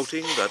of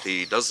doubting that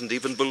he doesn't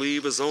even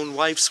believe his own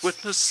wife's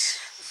witness.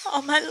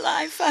 All my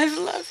life I've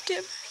loved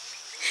him.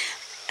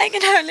 I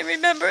can hardly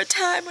remember a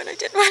time when I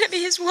didn't want to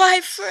be his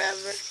wife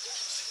forever.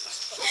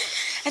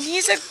 And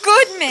he's a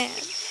good man.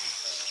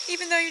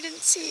 Even though you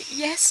didn't see it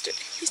yesterday,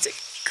 he's a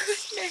good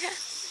man.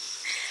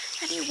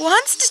 And he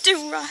wants to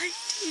do right.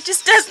 He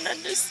just doesn't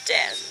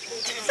understand.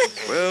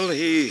 Well,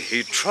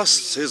 he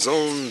trusts his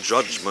own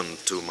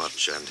judgment too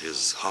much and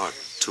his heart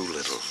too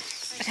little.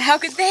 But how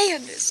could they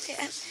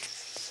understand?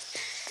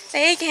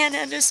 They can't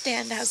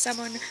understand how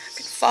someone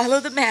could follow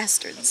the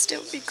Master and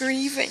still be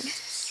grieving.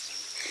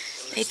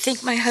 They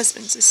think my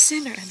husband's a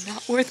sinner and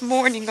not worth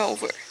mourning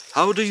over.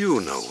 How do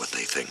you know what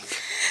they think?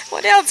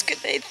 What else could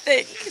they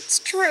think? It's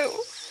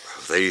true.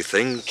 They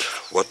think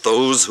what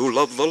those who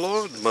love the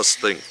Lord must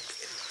think.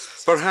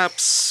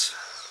 Perhaps,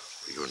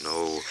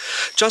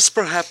 just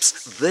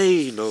perhaps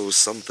they know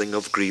something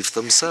of grief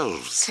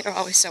themselves. They're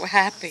always so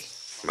happy.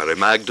 Mary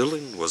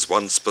Magdalene was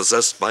once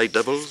possessed by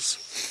devils.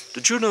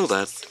 Did you know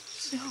that?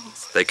 No.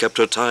 They kept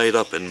her tied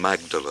up in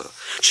Magdala.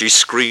 She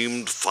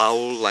screamed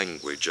foul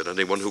language at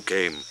anyone who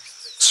came.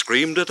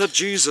 Screamed it at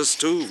Jesus,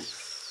 too.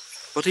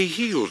 But he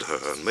healed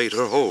her and made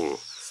her whole.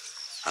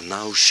 And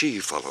now she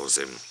follows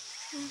him.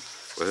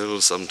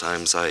 Well,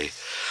 sometimes I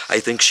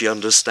think she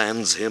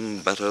understands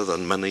him better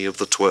than many of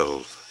the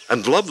 12,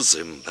 and loves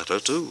him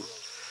better, too.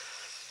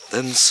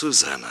 Then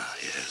Susanna,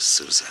 yes,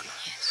 Susanna.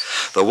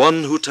 Yes. The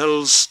one who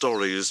tells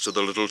stories to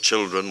the little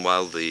children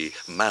while the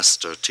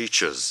Master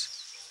teaches.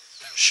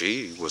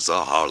 She was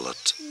a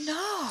harlot.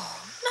 No,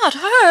 not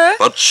her.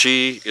 But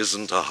she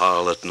isn't a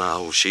harlot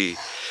now. She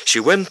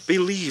went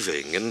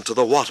believing into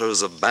the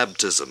waters of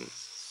baptism.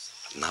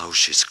 Now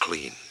she's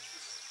clean.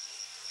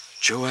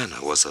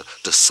 Joanna was a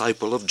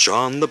disciple of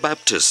John the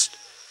Baptist.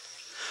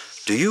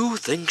 Do you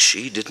think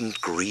she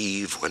didn't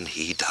grieve when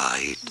he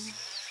died?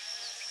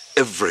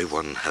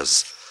 Everyone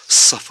has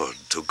suffered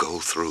to go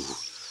through.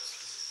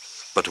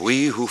 But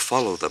we who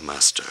follow the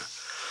Master,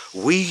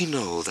 we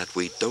know that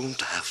we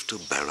don't have to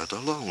bear it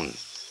alone.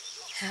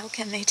 How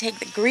can they take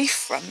the grief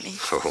from me?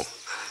 Oh,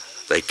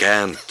 they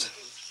can't.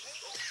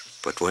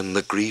 But when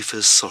the grief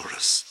is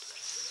sorest,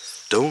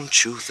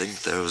 don't you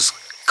think there's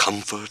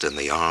comfort in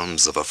the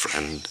arms of a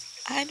friend?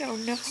 I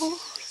don't know.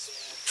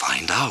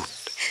 Find out,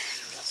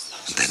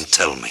 and then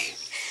tell me.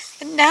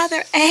 And now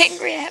they're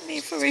angry at me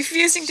for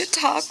refusing to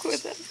talk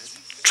with them.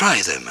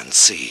 Try them and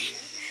see.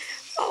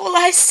 What will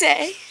I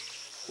say?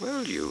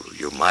 Well,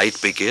 you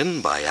might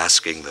begin by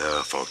asking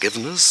their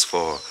forgiveness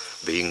for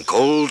being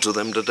cold to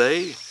them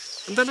today,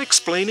 and then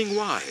explaining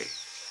why.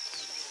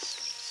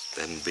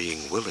 Then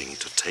being willing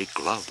to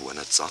take love when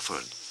it's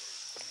offered,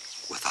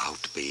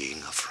 without being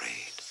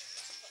afraid.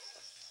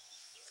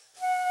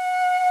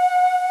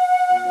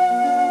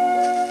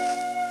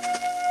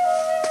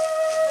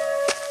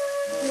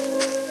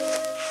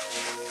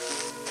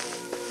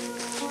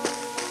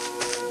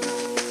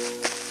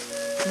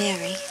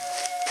 Mary.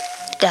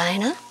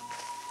 Dinah?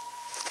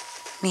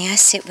 May I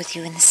sit with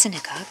you in the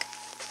synagogue?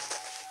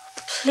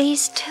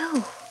 Please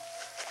do.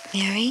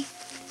 Mary,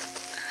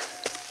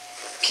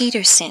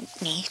 Peter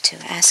sent me to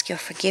ask your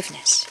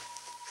forgiveness.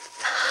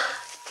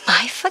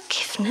 My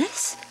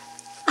forgiveness?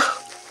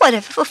 Oh,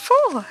 whatever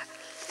for?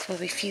 For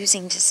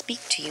refusing to speak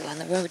to you on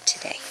the road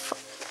today.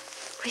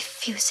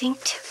 Refusing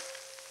to?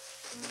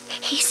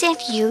 He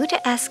sent you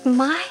to ask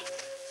my...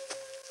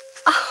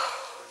 Oh,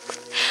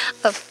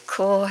 of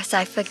course,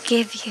 I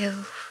forgive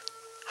you.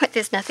 But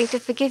there's nothing to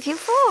forgive you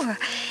for.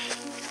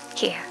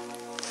 Here,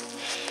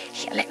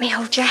 let me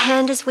hold your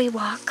hand as we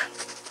walk.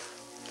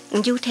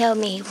 And you tell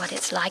me what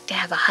it's like to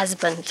have a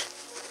husband.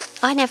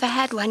 I never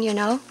had one, you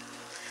know.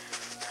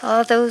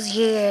 All those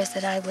years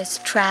that I was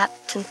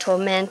trapped and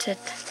tormented.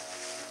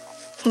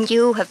 And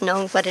you have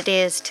known what it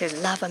is to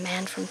love a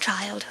man from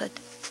childhood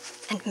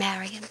and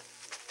marry him.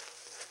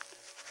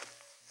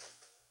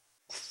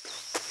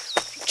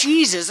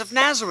 Jesus of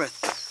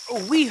Nazareth,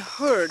 we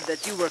heard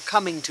that you were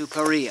coming to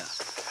Perea.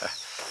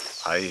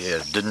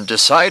 I didn't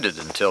decide it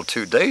until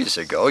 2 days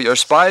ago. Your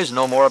spies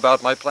know more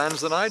about my plans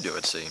than I do,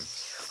 it seems.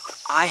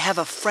 I have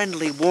a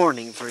friendly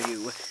warning for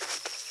you.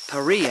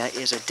 Perea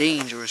is a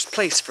dangerous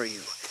place for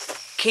you.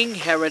 King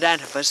Herod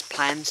Antipas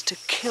plans to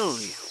kill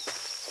you.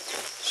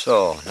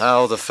 So,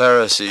 now the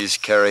Pharisees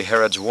carry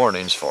Herod's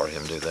warnings for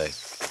him, do they?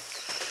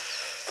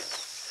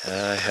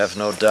 I have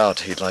no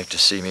doubt he'd like to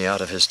see me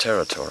out of his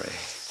territory.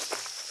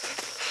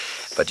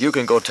 But you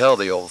can go tell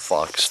the old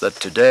fox that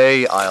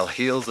today I'll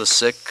heal the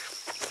sick,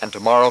 and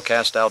tomorrow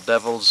cast out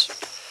devils,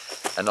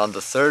 and on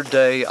the third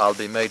day I'll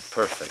be made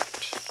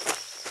perfect,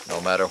 no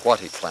matter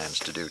what he plans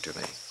to do to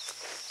me.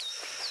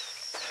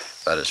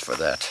 But as for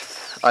that,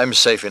 I'm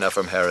safe enough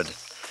from Herod.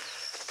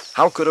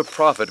 How could a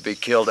prophet be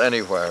killed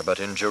anywhere but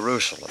in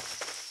Jerusalem?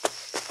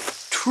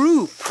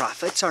 True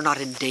prophets are not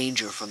in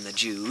danger from the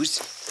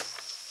Jews.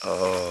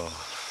 Oh,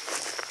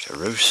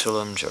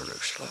 Jerusalem,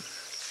 Jerusalem.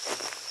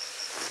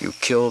 You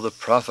kill the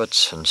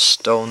prophets and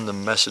stone the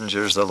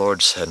messengers the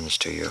Lord sends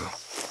to you.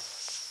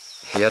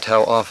 Yet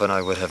how often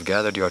I would have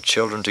gathered your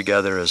children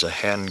together as a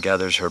hen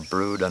gathers her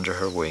brood under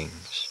her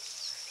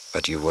wings,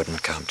 but you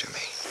wouldn't come to me.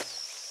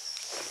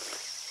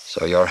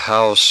 So your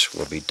house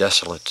will be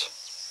desolate,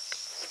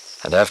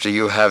 and after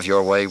you have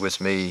your way with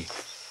me,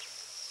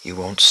 you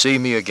won't see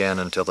me again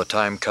until the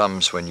time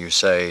comes when you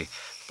say,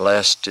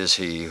 "Blessed is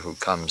he who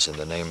comes in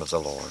the name of the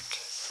Lord."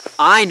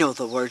 I know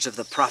the words of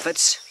the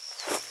prophets.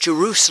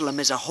 Jerusalem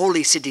is a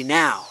holy city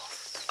now.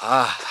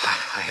 Ah,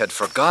 I had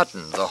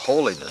forgotten the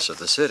holiness of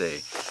the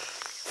city.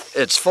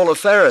 It's full of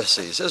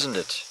Pharisees, isn't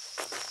it?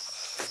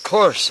 Of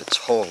course it's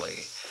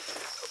holy.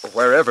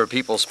 Wherever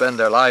people spend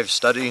their lives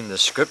studying the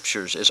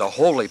Scriptures is a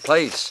holy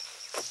place,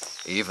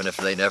 even if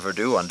they never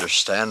do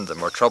understand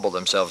them or trouble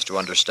themselves to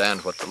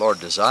understand what the Lord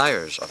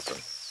desires of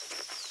them.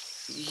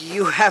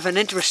 You have an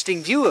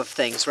interesting view of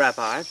things,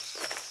 Rabbi.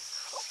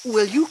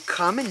 Will you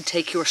come and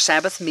take your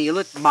Sabbath meal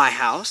at my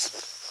house?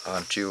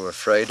 Aren't you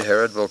afraid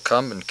Herod will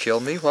come and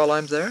kill me while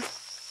I'm there?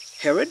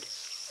 Herod?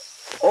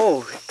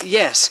 Oh,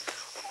 yes.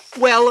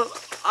 Well,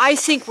 I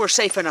think we're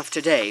safe enough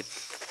today.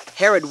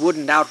 Herod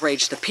wouldn't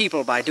outrage the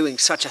people by doing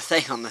such a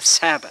thing on the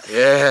Sabbath.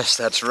 Yes,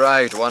 that's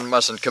right. One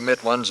mustn't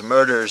commit one's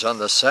murders on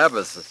the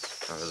Sabbath,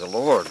 or the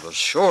Lord will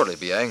surely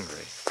be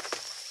angry.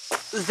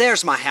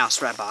 There's my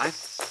house, Rabbi.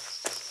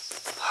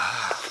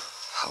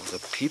 How the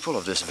people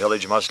of this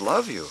village must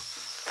love you,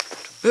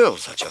 to build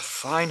such a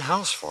fine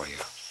house for you.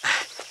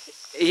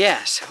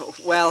 Yes,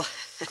 well,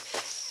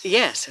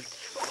 yes,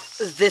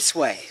 this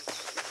way.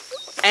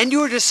 And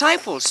your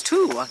disciples,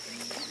 too.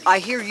 I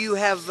hear you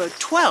have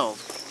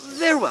 12.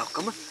 They're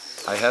welcome.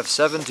 I have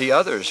 70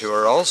 others who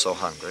are also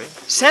hungry.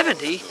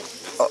 70?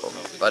 Oh,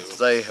 but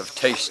they have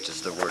tasted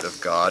the word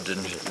of God,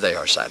 and they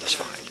are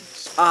satisfied.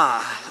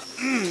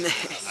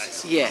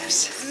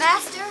 Yes.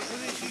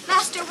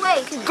 Master,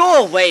 wait.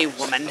 Go away,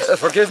 woman.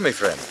 Forgive me,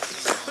 friend,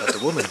 but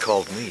the woman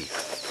called me.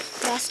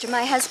 Master,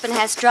 my husband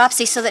has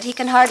dropsy so that he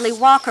can hardly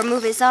walk or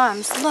move his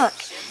arms. Look,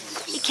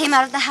 he came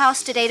out of the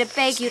house today to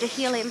beg you to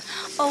heal him.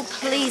 Oh,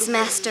 please,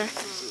 Master.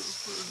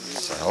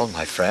 Well,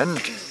 my friend,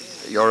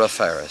 you're a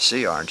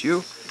Pharisee, aren't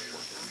you?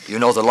 You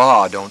know the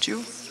law, don't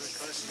you?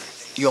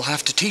 You'll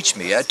have to teach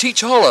me.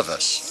 Teach all of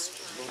us.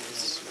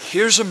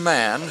 Here's a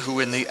man who,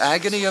 in the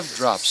agony of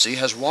dropsy,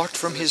 has walked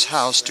from his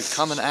house to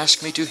come and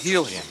ask me to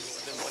heal him.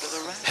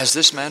 Has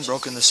this man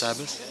broken the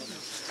Sabbath?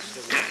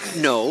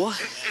 No.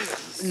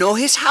 No,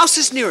 his house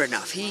is near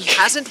enough. He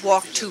hasn't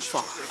walked too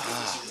far.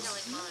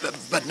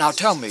 But now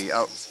tell me,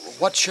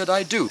 what should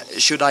I do?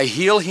 Should I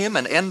heal him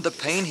and end the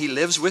pain he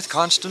lives with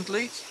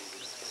constantly?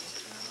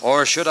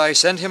 Or should I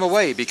send him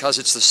away because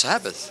it's the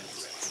Sabbath,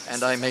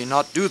 and I may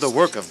not do the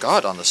work of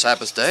God on the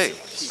Sabbath day?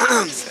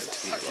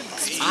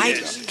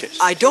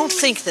 I don't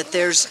think that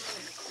there's...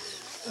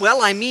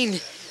 Well, I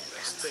mean...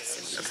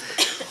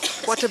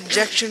 What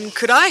objection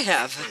could I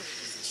have?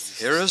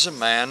 Here is a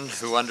man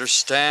who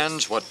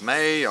understands what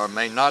may or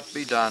may not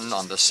be done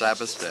on the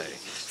Sabbath day.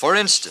 For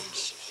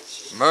instance,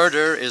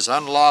 murder is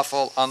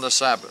unlawful on the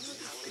Sabbath.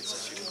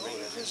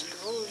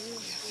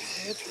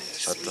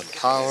 But the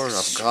power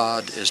of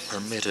God is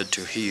permitted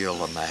to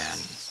heal a man.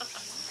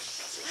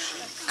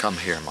 Come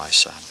here, my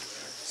son.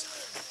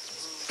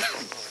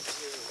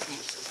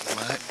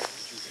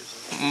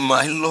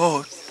 My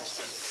Lord.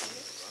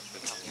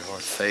 Your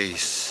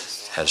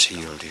faith has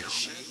healed you.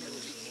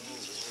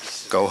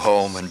 Go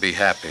home and be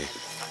happy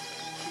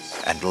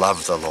and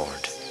love the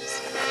Lord.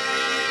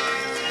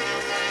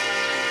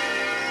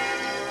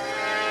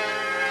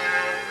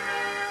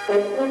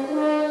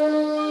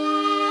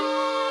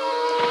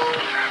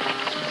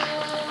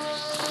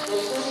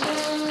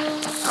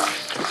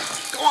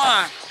 Go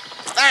on,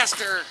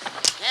 faster,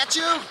 can't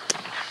you?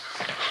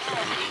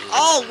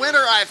 All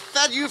winter I've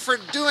fed you for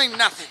doing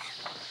nothing.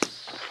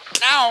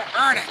 Now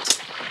earn it.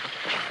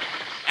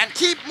 And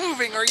keep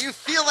moving or you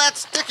feel that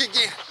stick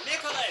again.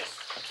 Nicholas!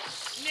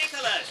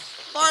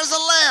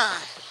 Barzillai,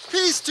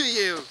 peace to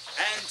you.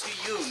 And to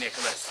you,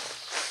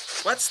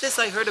 Nicholas. What's this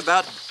I heard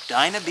about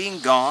Dinah being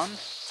gone?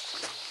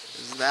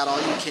 Is that all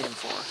you came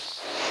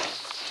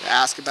for? To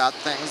ask about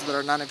things that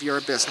are none of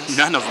your business?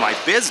 None of my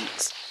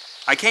business.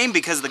 I came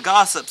because the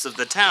gossips of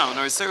the town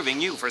are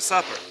serving you for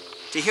supper,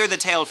 to hear the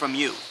tale from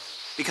you.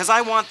 Because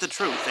I want the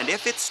truth, and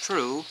if it's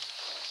true,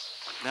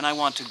 then I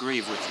want to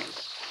grieve with you.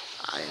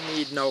 I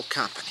need no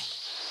company.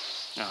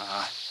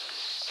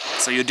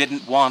 So you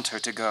didn't want her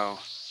to go.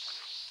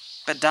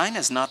 But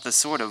Dinah's not the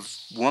sort of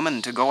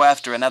woman to go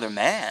after another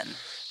man.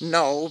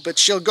 No, but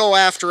she'll go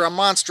after a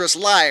monstrous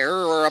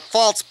liar or a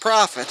false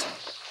prophet.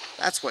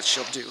 That's what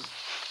she'll do.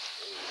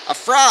 A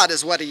fraud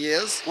is what he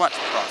is. What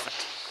prophet?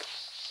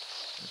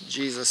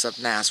 Jesus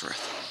of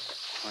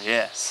Nazareth. Oh,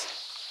 yes,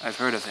 I've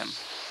heard of him.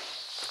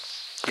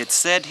 It's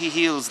said he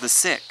heals the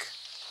sick.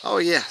 Oh,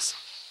 yes,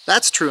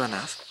 that's true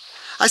enough.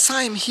 I saw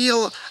him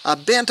heal a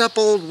bent-up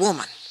old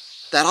woman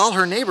that all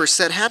her neighbors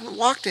said hadn't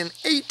walked in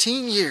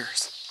 18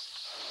 years.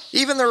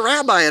 Even the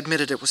rabbi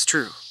admitted it was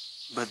true.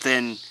 But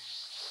then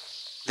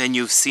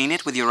you've seen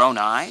it with your own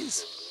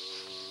eyes?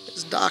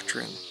 His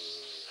doctrine,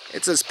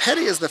 it's as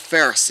petty as the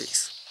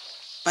Pharisees.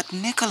 But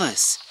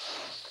Nicholas,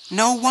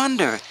 no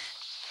wonder.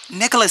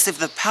 Nicholas, if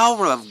the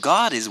power of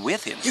God is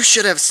with him... You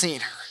should have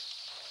seen her.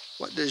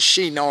 What does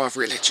she know of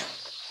religion?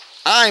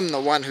 I'm the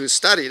one who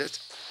studied it.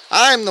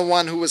 I'm the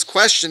one who was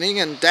questioning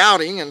and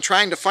doubting and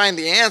trying to find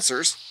the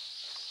answers.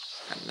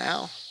 And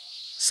now,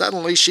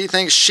 suddenly she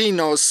thinks she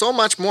knows so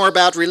much more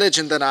about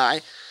religion than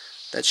I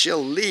that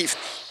she'll leave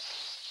me.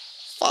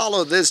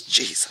 Follow this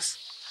Jesus.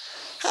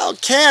 How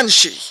can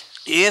she?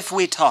 If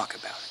we talk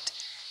about it,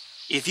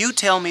 if you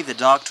tell me the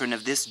doctrine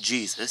of this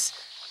Jesus,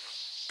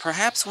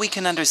 perhaps we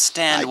can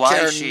understand why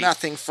I care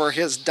nothing for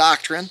his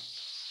doctrine.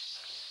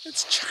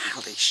 It's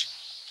childish.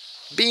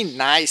 Be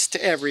nice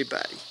to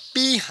everybody.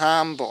 Be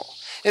humble.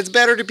 It's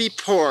better to be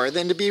poor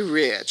than to be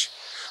rich.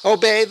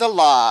 Obey the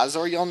laws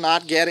or you'll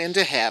not get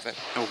into heaven.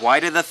 Why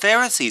do the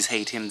Pharisees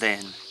hate him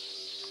then?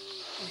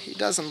 He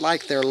doesn't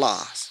like their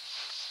laws.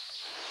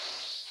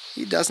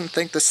 He doesn't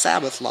think the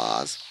Sabbath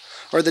laws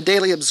or the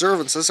daily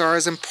observances are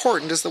as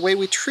important as the way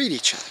we treat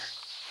each other,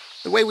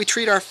 the way we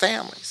treat our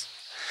families.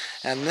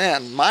 And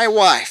then my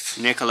wife...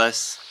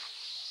 Nicholas,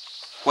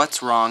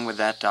 what's wrong with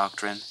that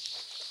doctrine?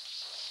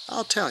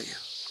 I'll tell you.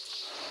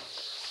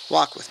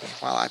 Walk with me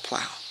while I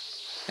plow,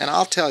 and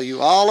I'll tell you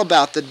all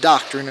about the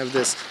doctrine of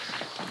this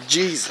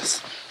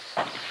Jesus,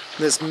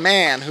 this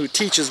man who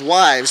teaches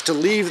wives to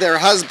leave their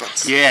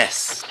husbands.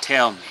 Yes,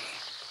 tell me.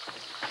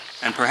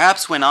 And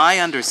perhaps when I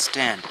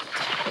understand it,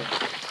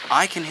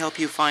 I can help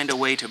you find a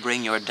way to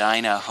bring your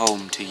Dinah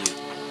home to you.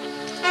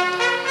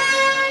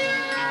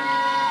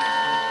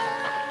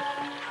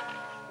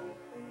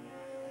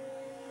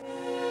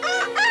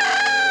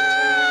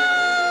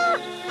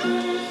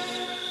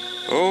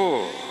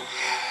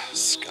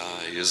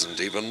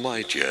 isn't even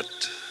light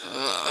yet.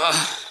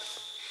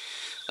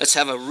 Let's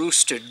have a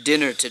rooster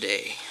dinner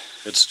today.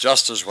 It's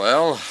just as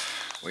well.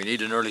 We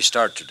need an early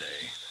start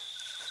today.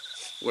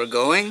 We're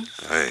going?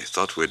 I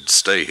thought we'd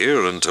stay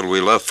here until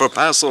we left for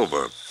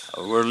Passover.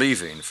 We're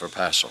leaving for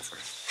Passover.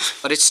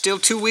 But it's still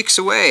 2 weeks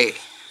away.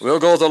 We'll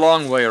go the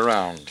long way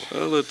around.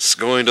 Well, it's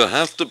going to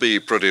have to be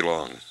pretty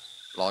long.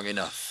 Long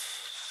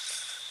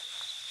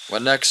enough.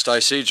 When next I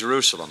see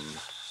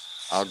Jerusalem,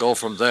 I'll go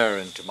from there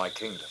into my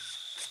kingdom.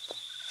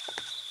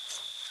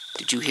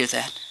 Did you hear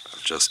that?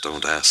 Just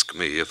don't ask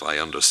me if I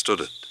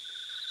understood it.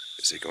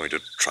 Is he going to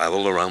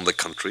travel around the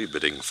country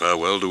bidding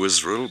farewell to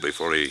Israel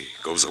before he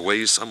goes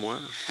away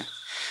somewhere?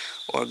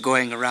 Or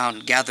going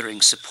around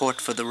gathering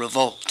support for the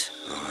revolt?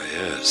 Oh,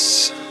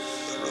 yes,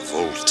 the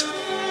revolt.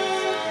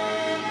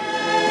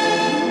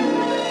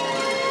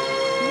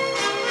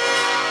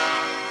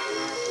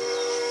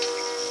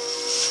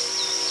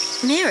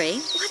 Mary,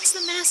 what's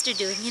the master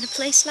doing in a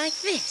place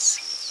like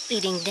this?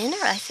 Eating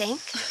dinner, I think,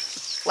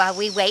 while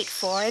we wait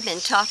for him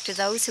and talk to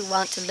those who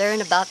want to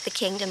learn about the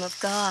kingdom of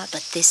God.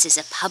 But this is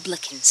a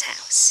publican's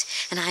house,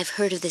 and I've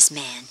heard of this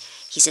man.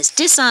 He's as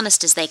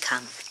dishonest as they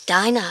come.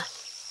 Dinah,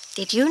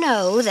 did you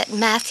know that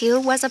Matthew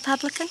was a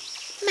publican?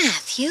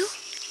 Matthew?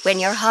 When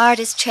your heart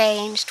is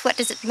changed, what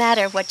does it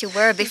matter what you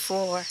were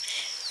before?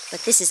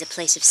 But this is a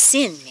place of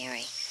sin,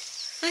 Mary.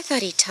 I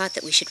thought he taught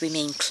that we should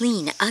remain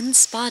clean,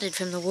 unspotted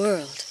from the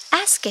world.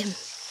 Ask him.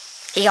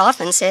 He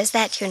often says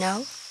that, you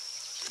know.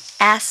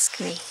 Ask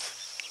me.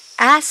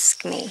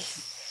 Ask me.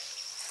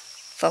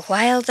 For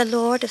while the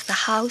Lord of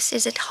the house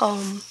is at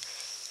home,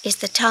 is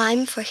the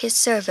time for his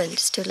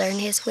servants to learn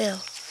his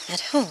will.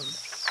 At home?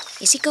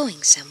 Is he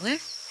going somewhere?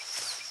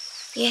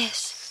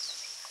 Yes.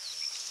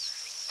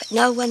 But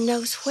no one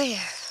knows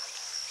where.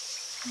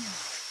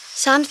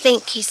 Some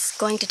think he's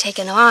going to take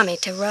an army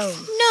to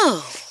Rome.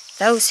 No.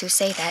 Those who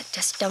say that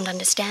just don't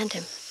understand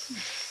him.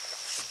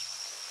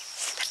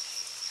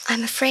 But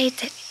I'm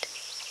afraid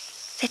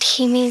that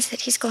he means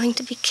that he's going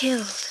to be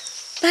killed.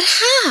 But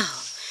how?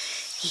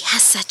 He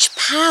has such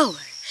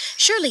power.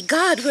 Surely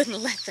God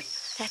wouldn't let them.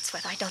 That's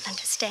what I don't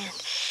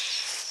understand.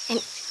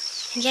 And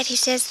yet he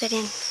says that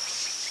in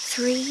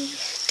 3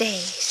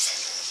 days.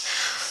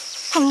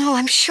 Oh, no,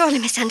 I'm surely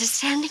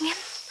misunderstanding him.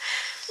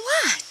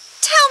 What?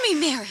 Tell me,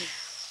 Mary.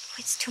 Oh,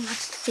 it's too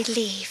much to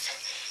believe.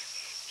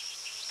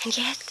 And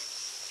yet,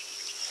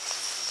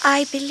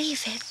 I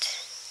believe it.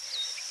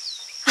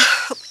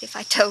 Oh, but if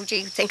I told you,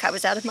 you'd think I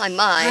was out of my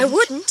mind. I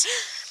wouldn't.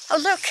 Oh,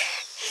 look.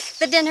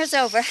 The dinner's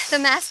over. The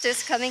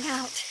master's coming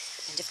out.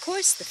 And of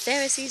course, the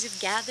Pharisees have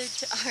gathered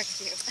to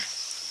argue.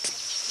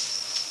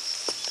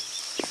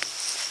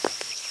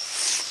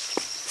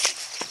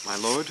 My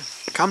lord,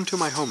 come to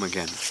my home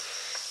again.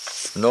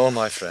 No,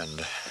 my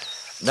friend.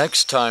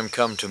 Next time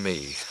come to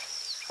me,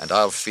 and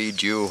I'll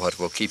feed you what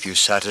will keep you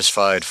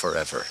satisfied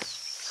forever.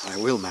 I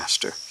will,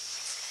 master.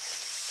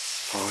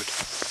 Lord,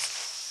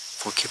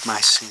 forgive my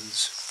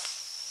sins.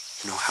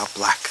 You know how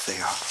black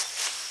they are.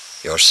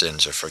 Your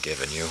sins are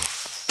forgiven you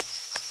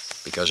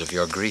because of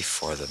your grief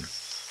for them,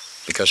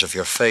 because of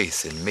your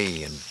faith in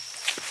me, and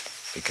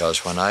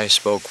because when I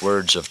spoke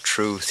words of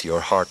truth,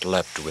 your heart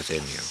leapt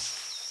within you,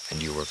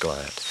 and you were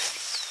glad.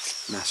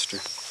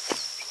 Master,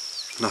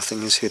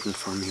 nothing is hidden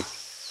from you.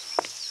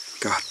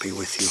 God be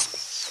with you.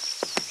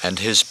 And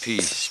his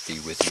peace be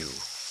with you.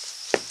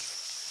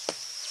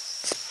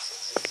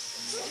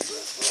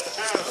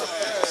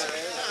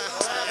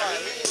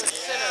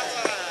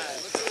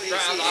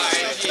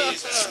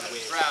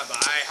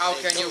 Rabbi, how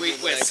can you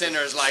eat with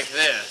sinners like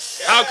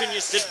this? How can you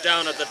sit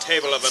down at the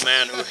table of a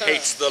man who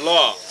hates the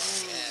law?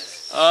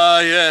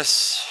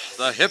 Yes.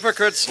 The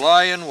hypocrites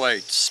lie in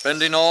wait,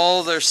 spending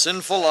all their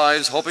sinful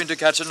lives hoping to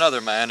catch another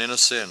man in a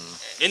sin.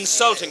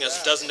 Insulting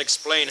us doesn't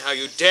explain how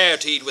you dare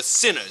to eat with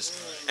sinners,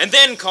 and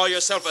then call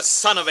yourself a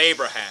son of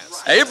Abraham.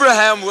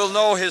 Abraham will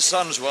know his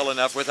sons well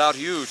enough without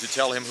you to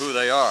tell him who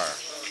they are.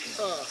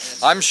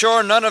 I'm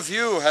sure none of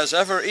you has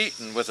ever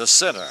eaten with a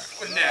sinner.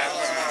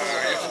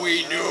 Never, if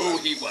we knew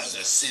he was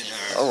a sinner.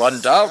 Oh,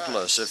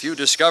 undoubtless. If you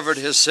discovered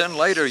his sin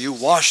later, you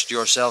washed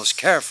yourselves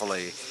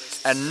carefully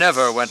and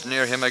never went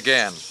near him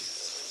again.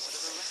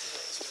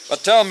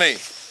 But tell me,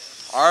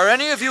 are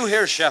any of you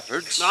here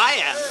shepherds? I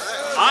am.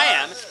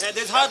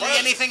 There's hardly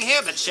anything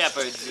here but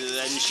shepherds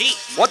and sheep.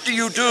 What do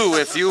you do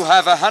if you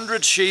have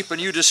 100 sheep and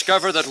you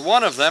discover that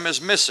one of them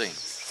is missing?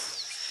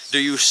 Do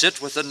you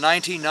sit with the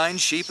 99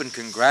 sheep and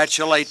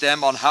congratulate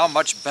them on how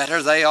much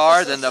better they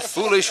are than the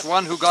foolish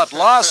one who got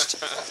lost?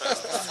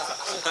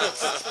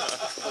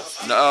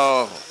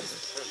 No.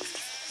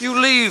 You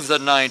leave the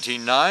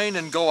 99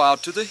 and go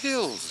out to the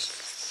hills.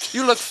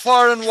 You look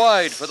far and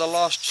wide for the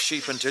lost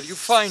sheep until you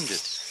find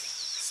it.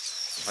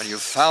 When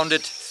you've found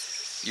it,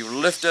 you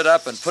lift it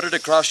up and put it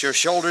across your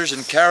shoulders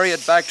and carry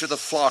it back to the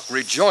flock,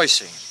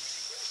 rejoicing.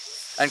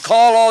 And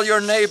call all your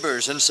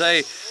neighbors and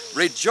say,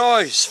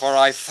 "Rejoice, for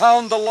I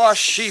found the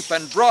lost sheep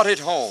and brought it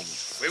home."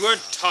 We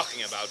weren't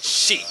talking about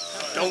sheep.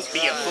 Don't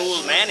be a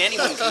fool, man.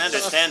 Anyone can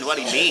understand what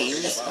he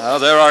means.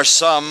 There are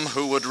some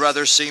who would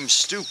rather seem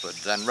stupid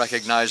than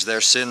recognize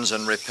their sins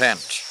and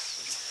repent.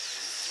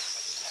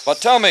 But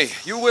tell me,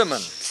 you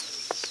women,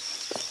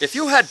 if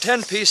you had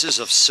 10 pieces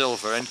of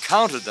silver and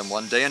counted them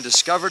one day and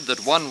discovered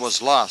that one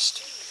was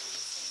lost,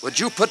 would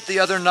you put the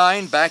other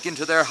 9 back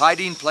into their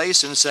hiding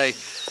place and say,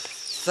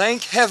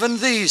 "Thank heaven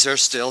these are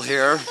still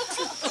here"?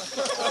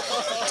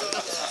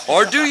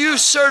 Or do you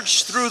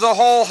search through the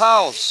whole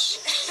house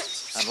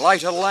and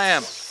light a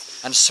lamp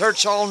and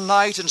search all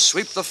night and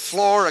sweep the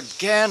floor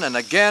again and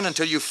again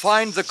until you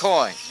find the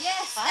coin?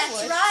 Yes,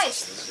 that's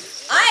right.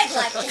 I'd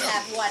like to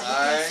have one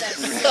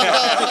piece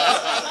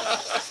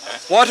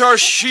of What are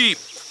sheep?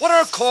 What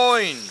are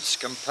coins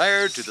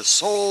compared to the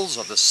souls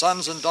of the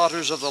sons and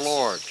daughters of the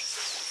Lord?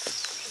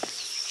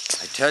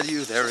 I tell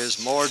you, there is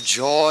more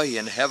joy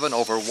in heaven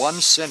over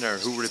one sinner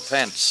who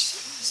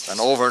repents than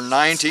over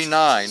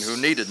 99 who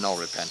needed no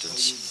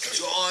repentance.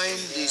 Join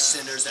these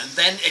sinners and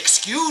then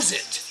excuse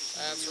it.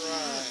 That's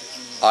right.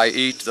 I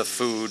eat the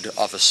food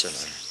of a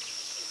sinner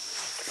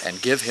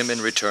and give him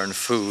in return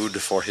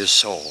food for his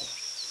soul.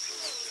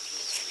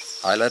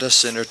 I let a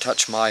sinner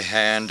touch my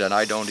hand and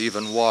I don't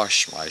even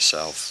wash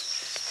myself.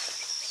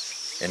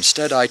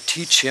 Instead, I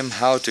teach him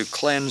how to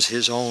cleanse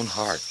his own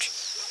heart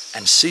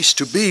and cease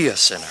to be a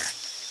sinner.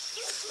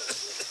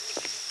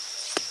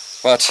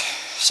 But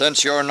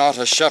since you're not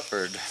a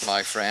shepherd,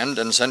 my friend,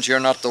 and since you're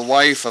not the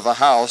wife of a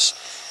house,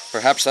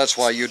 perhaps that's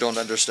why you don't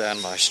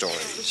understand my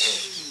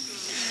stories.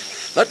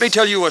 Let me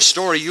tell you a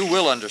story you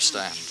will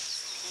understand.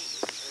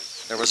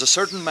 There was a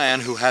certain man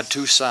who had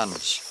 2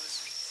 sons.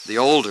 The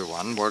older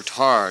one worked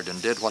hard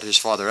and did what his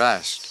father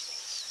asked.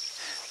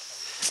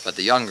 But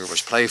the younger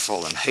was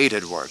playful and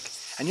hated work,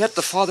 and yet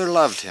the father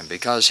loved him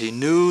because he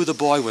knew the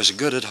boy was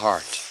good at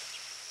heart.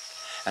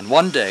 And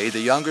one day the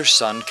younger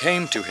son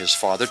came to his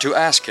father to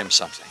ask him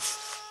something.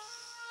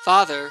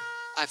 Father,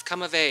 I've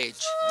come of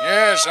age.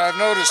 Yes, I've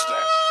noticed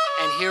that.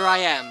 And here I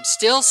am,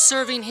 still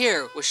serving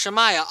here with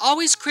Shemaiah,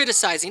 always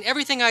criticizing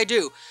everything I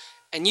do,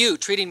 and you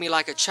treating me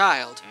like a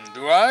child.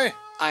 Do I?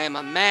 I am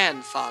a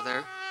man,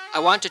 Father. I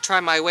want to try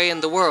my way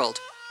in the world.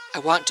 I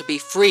want to be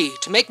free,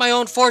 to make my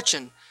own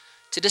fortune,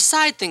 to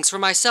decide things for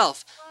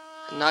myself,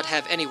 and not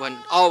have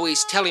anyone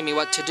always telling me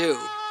what to do.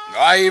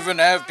 I even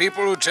have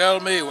people who tell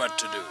me what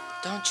to do.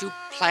 Don't you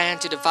plan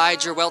to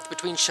divide your wealth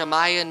between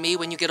Shemaiah and me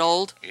when you get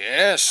old?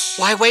 Yes.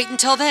 Why wait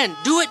until then?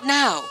 Do it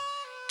now.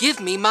 Give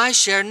me my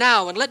share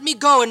now and let me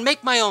go and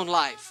make my own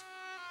life.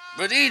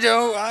 But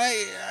Edo,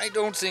 I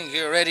don't think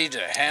you're ready to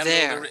handle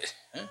There.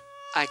 Huh?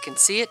 I can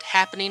see it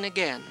happening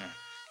again.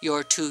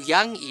 You're too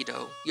young,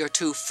 Edo. You're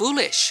too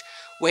foolish.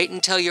 Wait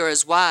until you're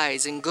as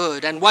wise and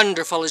good and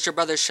wonderful as your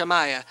brother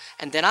Shemaiah,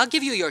 and then I'll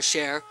give you your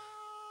share.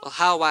 Well,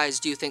 how wise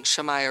do you think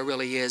Shemaiah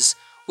really is?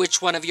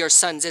 Which one of your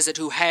sons is it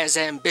who has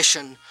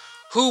ambition?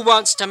 Who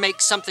wants to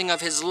make something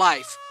of his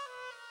life?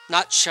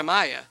 Not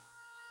Shemaiah.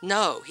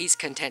 No, he's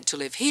content to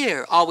live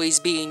here, always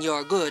being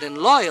your good and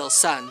loyal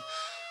son.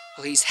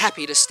 Well, he's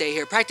happy to stay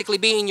here, practically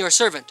being your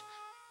servant.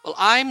 Well,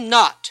 I'm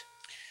not.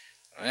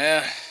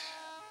 Well,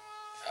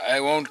 I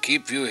won't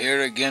keep you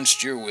here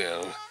against your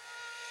will.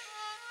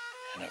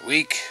 In a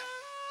week,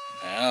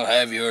 I'll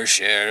have your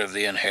share of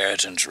the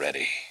inheritance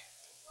ready.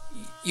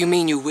 You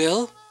mean you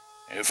will?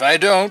 If I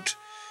don't,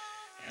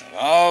 you'll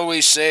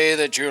always say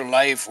that your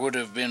life would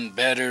have been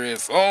better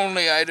if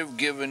only I'd have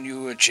given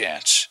you a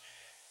chance.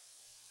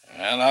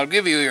 Well, I'll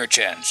give you your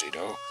chance,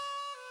 Edo.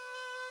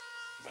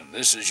 But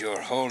this is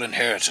your whole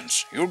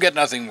inheritance. You'll get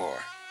nothing more.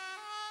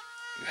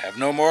 You have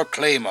no more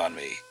claim on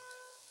me.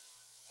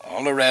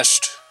 All the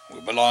rest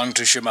will belong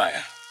to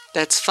Shemaiah.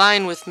 That's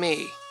fine with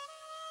me.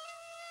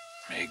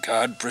 May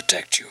God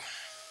protect you.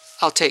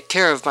 I'll take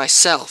care of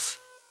myself.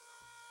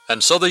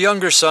 And so the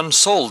younger son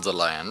sold the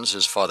lands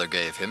his father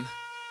gave him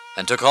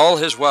and took all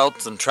his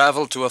wealth and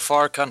traveled to a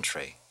far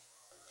country.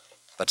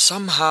 But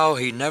somehow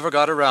he never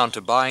got around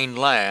to buying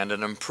land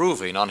and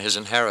improving on his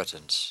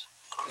inheritance.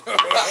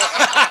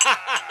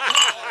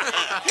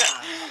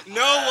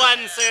 No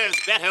one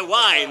serves better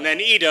wine than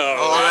Edo.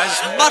 Or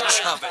as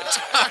much of it.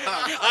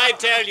 I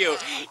tell you,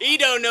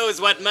 Edo knows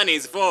what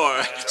money's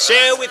for.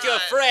 Share with your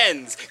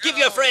friends. Give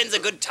your friends a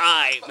good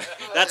time.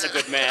 That's a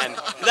good man.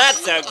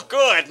 That's a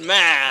good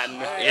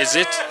man. Is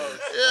it?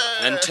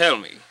 Then tell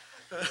me,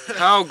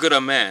 how good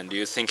a man do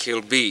you think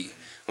he'll be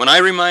when I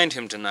remind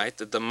him tonight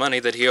that the money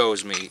that he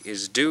owes me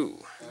is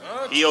due?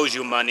 He owes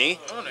you money?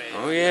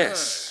 Oh,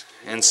 yes.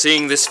 And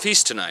seeing this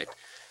feast tonight,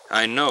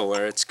 I know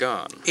where it's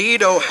gone.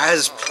 Edo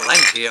has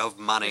plenty of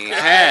money.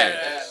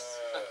 Had.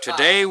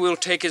 Today we'll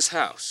take his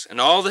house and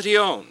all that he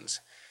owns,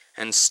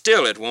 and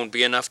still it won't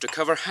be enough to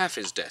cover half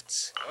his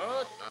debts.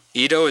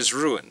 Edo is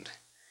ruined.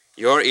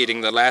 You're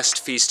eating the last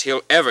feast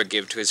he'll ever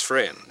give to his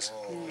friends.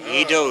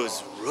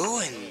 Edo's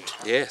ruined?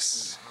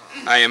 Yes.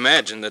 I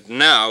imagine that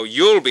now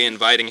you'll be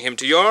inviting him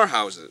to your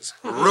houses.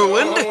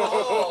 Ruined?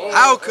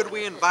 How could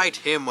we invite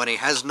him when he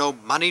has no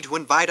money to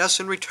invite us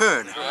in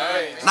return?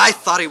 And I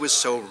thought he was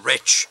so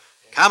rich.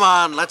 Come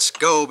on, let's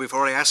go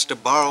before he has to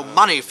borrow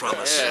money from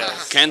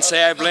us. Can't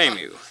say I blame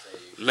you.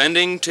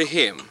 Lending to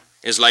him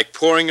is like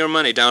pouring your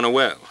money down a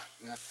well.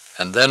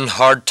 And then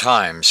hard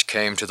times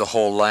came to the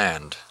whole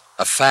land,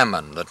 a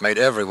famine that made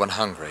everyone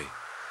hungry,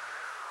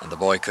 and the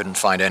boy couldn't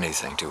find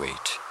anything to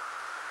eat.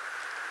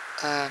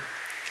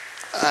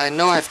 I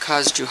know I've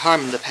caused you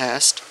harm in the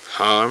past.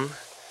 Harm?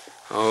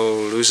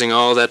 Oh, losing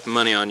all that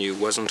money on you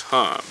wasn't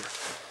harm.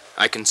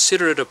 I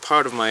consider it a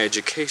part of my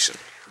education.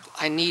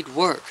 I need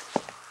work.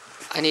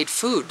 I need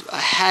food. I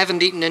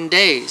haven't eaten in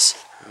days.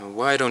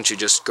 Why don't you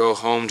just go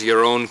home to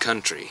your own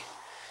country?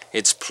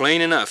 It's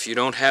plain enough you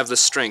don't have the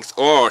strength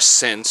or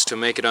sense to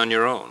make it on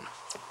your own.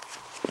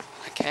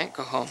 I can't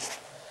go home.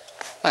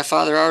 My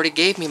father already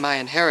gave me my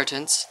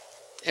inheritance.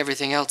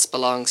 Everything else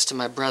belongs to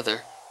my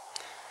brother.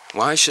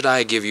 Why should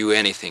I give you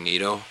anything,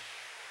 Ito?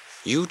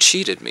 You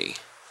cheated me.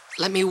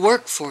 Let me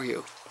work for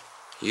you.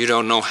 You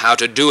don't know how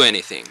to do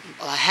anything.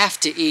 Well, I have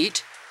to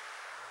eat.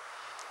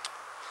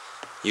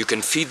 You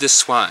can feed the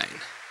swine.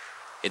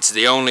 It's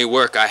the only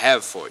work I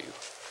have for you.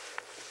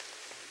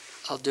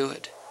 I'll do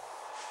it.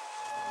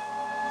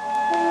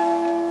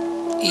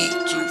 Eat,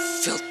 you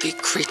filthy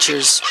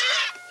creatures.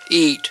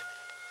 Eat.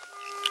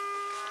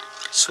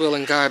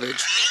 Swilling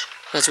garbage.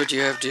 That's what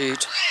you have to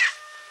eat.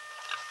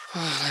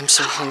 Oh, I'm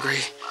so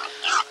hungry.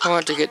 I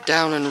want to get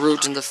down and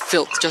root in the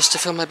filth just to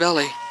fill my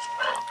belly.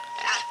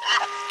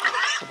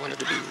 I wanted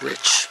to be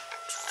rich,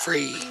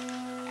 free.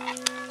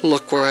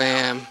 Look where I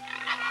am.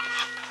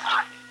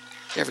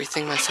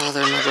 Everything my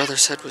father and my brother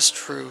said was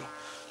true.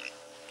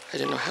 I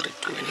didn't know how to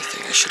do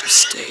anything. I should have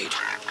stayed.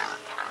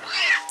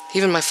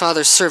 Even my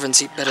father's servants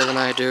eat better than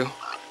I do.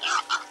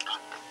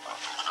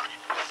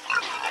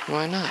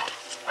 Why not?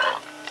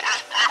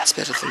 It's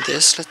better than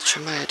this. Let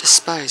Shemaiah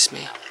despise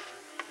me.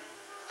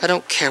 I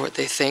don't care what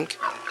they think.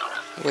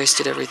 I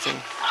wasted everything.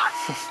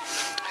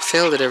 I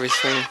failed at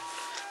everything.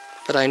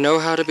 But I know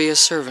how to be a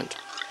servant.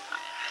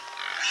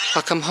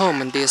 I'll come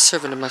home and be a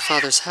servant of my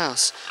father's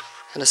house,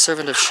 and a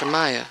servant of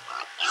Shemaiah.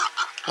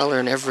 I'll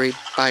earn every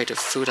bite of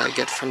food I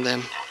get from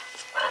them.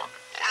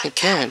 It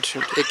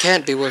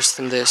can't be worse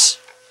than this.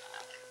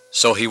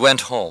 So he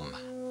went home,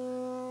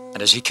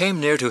 and as he came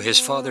near to his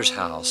father's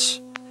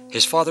house,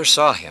 his father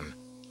saw him,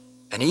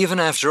 and even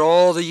after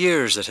all the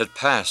years that had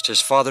passed, his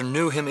father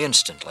knew him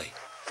instantly.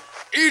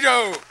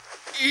 Ito!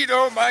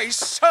 Ito, my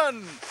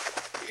son!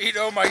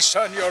 Ito, my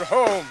son, you're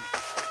home.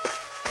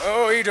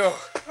 Oh, Ito,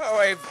 how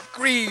I've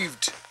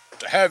grieved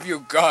to have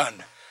you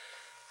gone.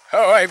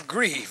 How I've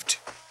grieved.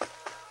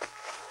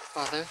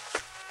 Father,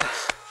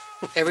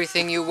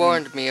 everything you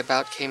warned me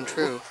about came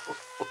true.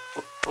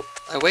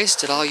 I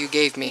wasted all you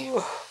gave me.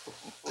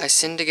 I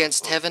sinned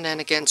against heaven and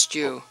against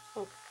you.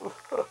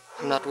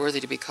 I'm not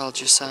worthy to be called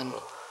your son.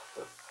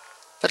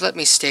 But let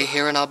me stay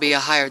here and I'll be a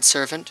hired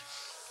servant.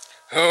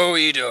 Oh,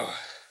 Ito,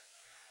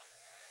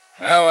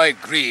 how I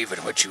grieve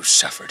at what you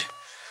suffered.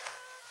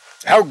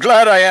 How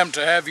glad I am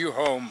to have you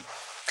home.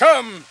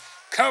 Come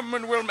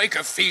and we'll make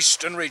a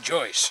feast and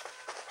rejoice.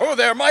 Oh,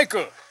 there,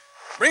 Michael,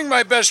 bring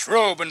my best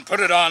robe and put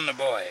it on the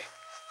boy.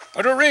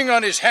 Put a ring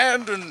on his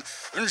hand and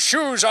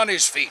shoes on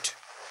his feet.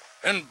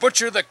 And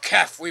butcher the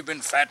calf we've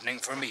been fattening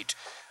for meat,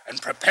 and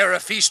prepare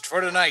a feast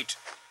for tonight.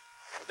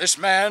 This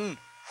man,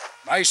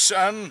 my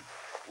son,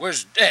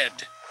 was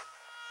dead,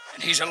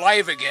 and he's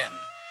alive again.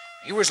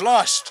 He was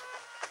lost,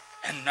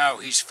 and now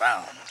he's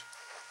found.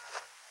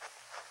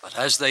 But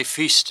as they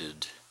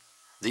feasted,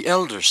 the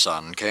elder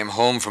son came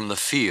home from the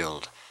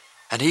field,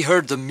 and he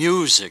heard the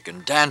music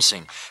and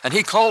dancing, and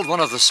he called one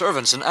of the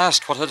servants and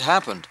asked what had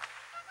happened.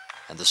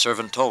 And the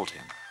servant told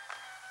him.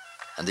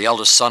 And the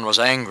eldest son was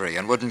angry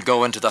and wouldn't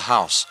go into the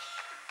house,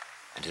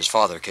 and his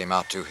father came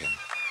out to him.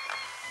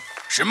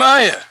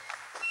 Shemaiah,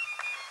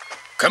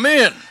 come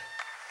in.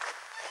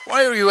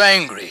 Why are you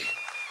angry?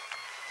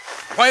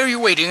 Why are you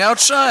waiting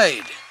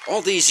outside?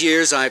 All these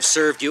years I've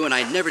served you and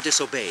I never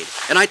disobeyed,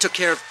 and I took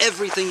care of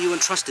everything you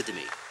entrusted to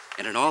me.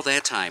 And in all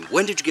that time,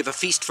 when did you give a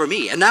feast for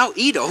me? And now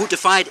Ito, who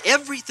defied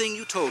everything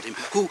you told him,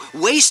 who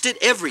wasted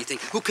everything,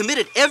 who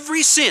committed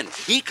every sin,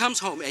 he comes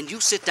home and you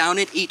sit down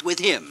and eat with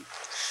him.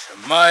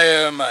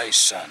 Shemaiah, my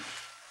son,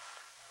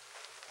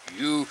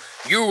 you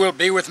will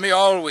be with me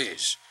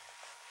always.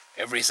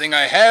 Everything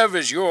I have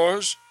is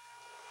yours,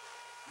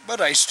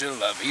 but I still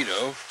love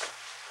Ito.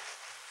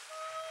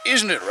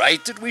 Isn't it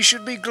right that we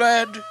should be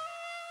glad?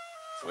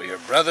 For your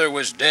brother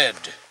was dead,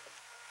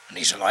 and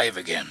he's alive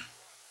again.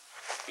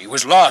 He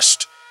was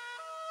lost,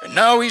 and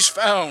now he's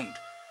found.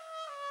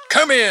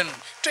 Come in,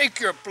 take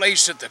your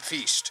place at the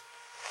feast,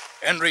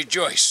 and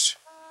rejoice,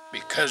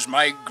 because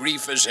my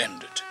grief is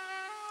ended.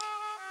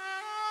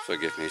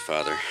 Forgive me,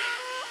 Father.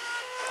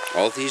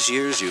 All these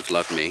years you've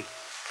loved me.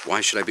 Why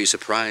should I be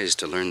surprised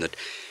to learn that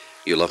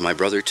you love my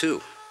brother,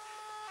 too?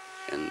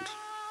 And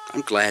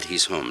I'm glad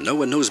he's home. No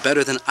one knows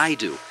better than I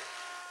do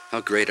how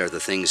great are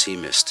the things he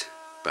missed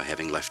by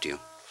having left you.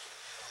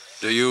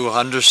 Do you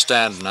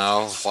understand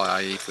now why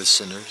I eat with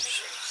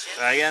sinners?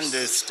 I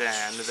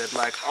understand that,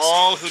 like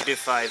all who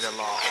defy the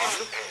law,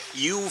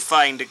 you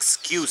find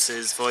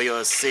excuses for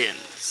your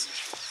sins.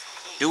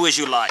 Do as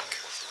you like,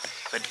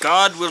 but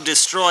God will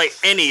destroy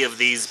any of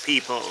these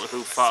people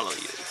who follow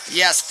you.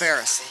 Yes,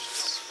 Pharisee.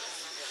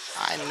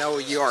 I know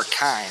you're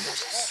kind.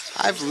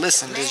 I've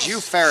listened as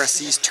you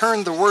Pharisees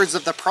turned the words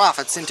of the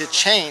prophets into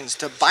chains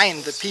to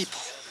bind the people.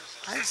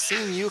 I've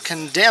seen you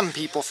condemn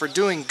people for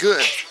doing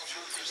good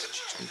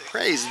and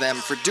praise them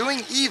for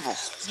doing evil.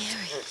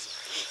 Mary,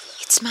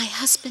 it's my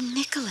husband,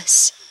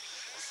 Nicholas.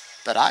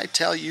 But I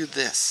tell you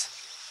this,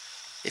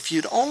 if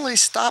you'd only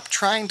stop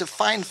trying to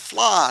find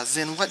flaws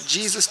in what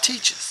Jesus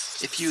teaches,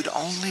 if you'd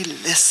only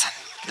listen,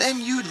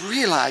 then you'd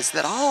realize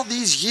that all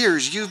these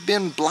years you've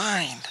been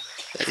blind,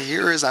 that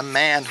here is a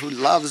man who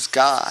loves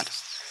God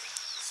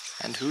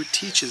and who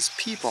teaches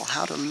people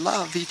how to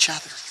love each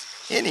other.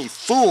 Any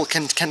fool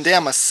can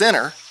condemn a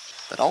sinner,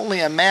 but only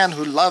a man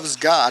who loves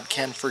God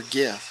can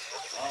forgive.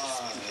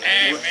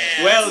 Amen.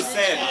 Well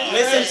said.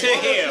 Listen to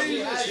him.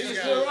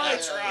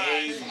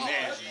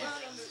 Amen.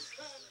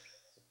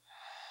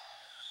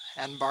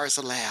 And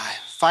Barzillai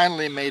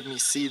finally made me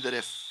see that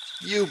if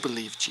you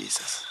believe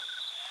Jesus,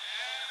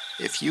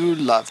 if you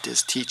loved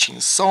his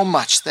teachings so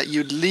much that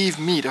you'd leave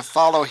me to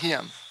follow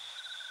him,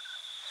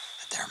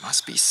 that there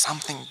must be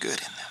something good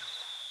in them.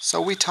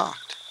 So we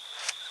talked.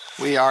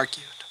 We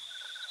argued.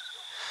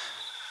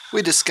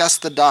 We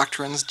discussed the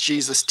doctrines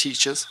Jesus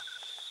teaches.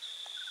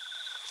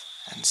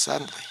 And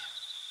suddenly,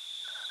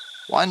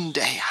 one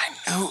day I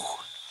knew.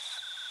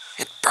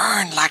 It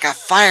burned like a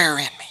fire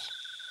in me.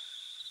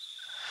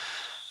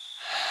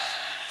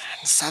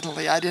 And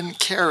suddenly I didn't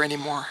care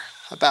anymore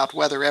about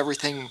whether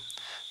everything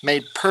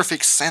made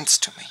perfect sense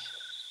to me.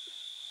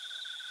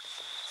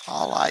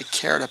 All I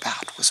cared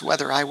about was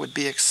whether I would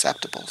be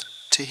acceptable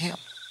to him.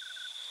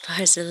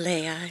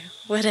 Barzillai,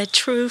 what a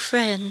true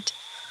friend.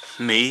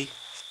 Me?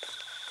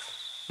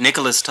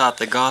 Nicholas taught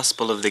the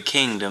gospel of the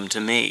kingdom to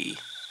me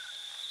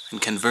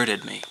and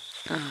converted me.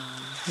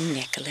 Oh,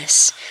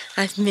 Nicholas,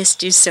 I've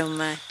missed you so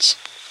much.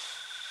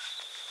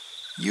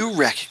 You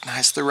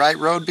recognized the right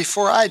road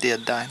before I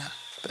did, Dinah,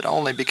 but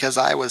only because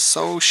I was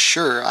so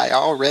sure I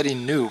already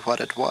knew what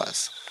it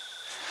was.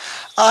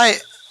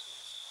 I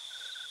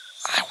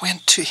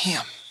went to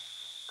him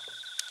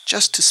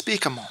just to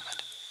speak a moment.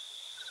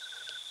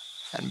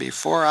 And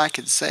before I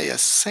could say a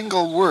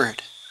single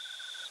word,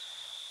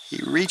 he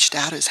reached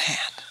out his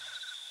hand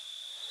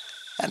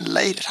and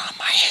laid it on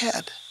my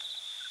head.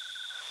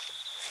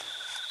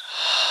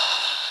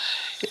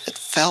 It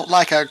felt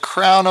like a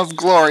crown of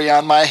glory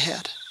on my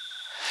head.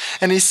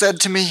 And he said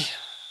to me,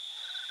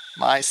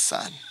 "My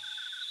son,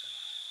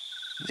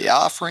 the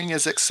offering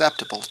is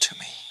acceptable to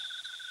me."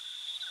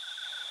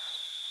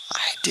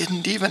 I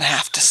didn't even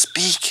have to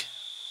speak.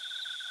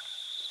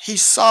 He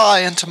saw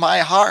into my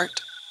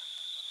heart,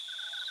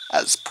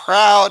 as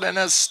proud and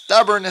as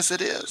stubborn as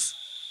it is,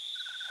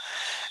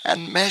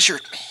 and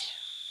measured me.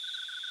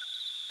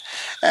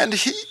 And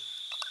he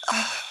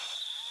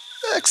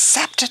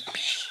accepted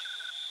me.